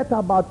forget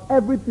about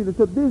everything.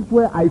 So this is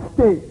where I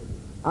stay.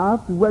 I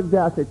have to work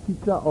there as a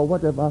teacher or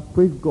whatever.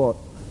 Praise God.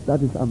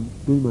 That is, I'm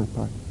doing my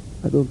part.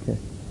 I don't care.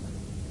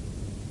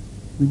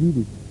 We need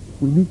it.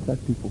 We need such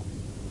people.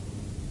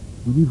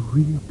 We need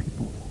real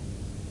people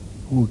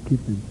who will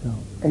give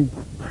themselves and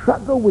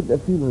struggle with the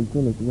thing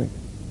until it works.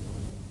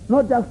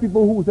 Not just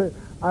people who say,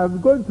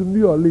 I'm going to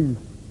New Orleans.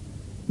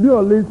 New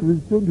Orleans is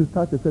going to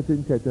start a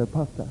certain church, a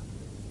pastor,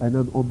 and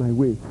I'm on my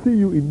way. See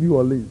you in New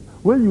Orleans.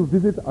 When you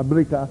visit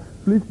America,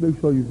 please make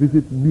sure you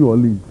visit New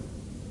Orleans.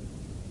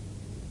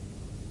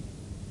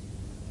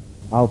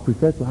 I'll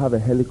prefer to have a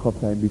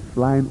helicopter and be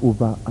flying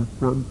over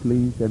Afram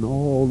plains and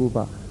all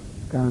over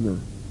Ghana,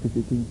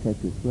 visiting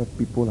churches where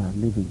people are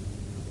living,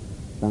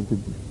 than to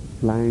be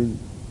flying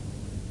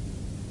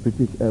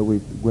British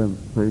Airways when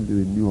flying to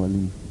New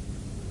Orleans.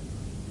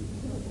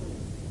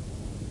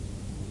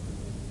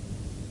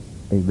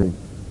 Amen.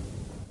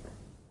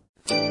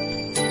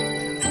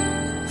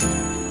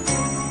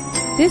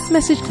 This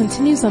message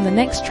continues on the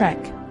next track.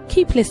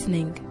 Keep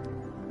listening.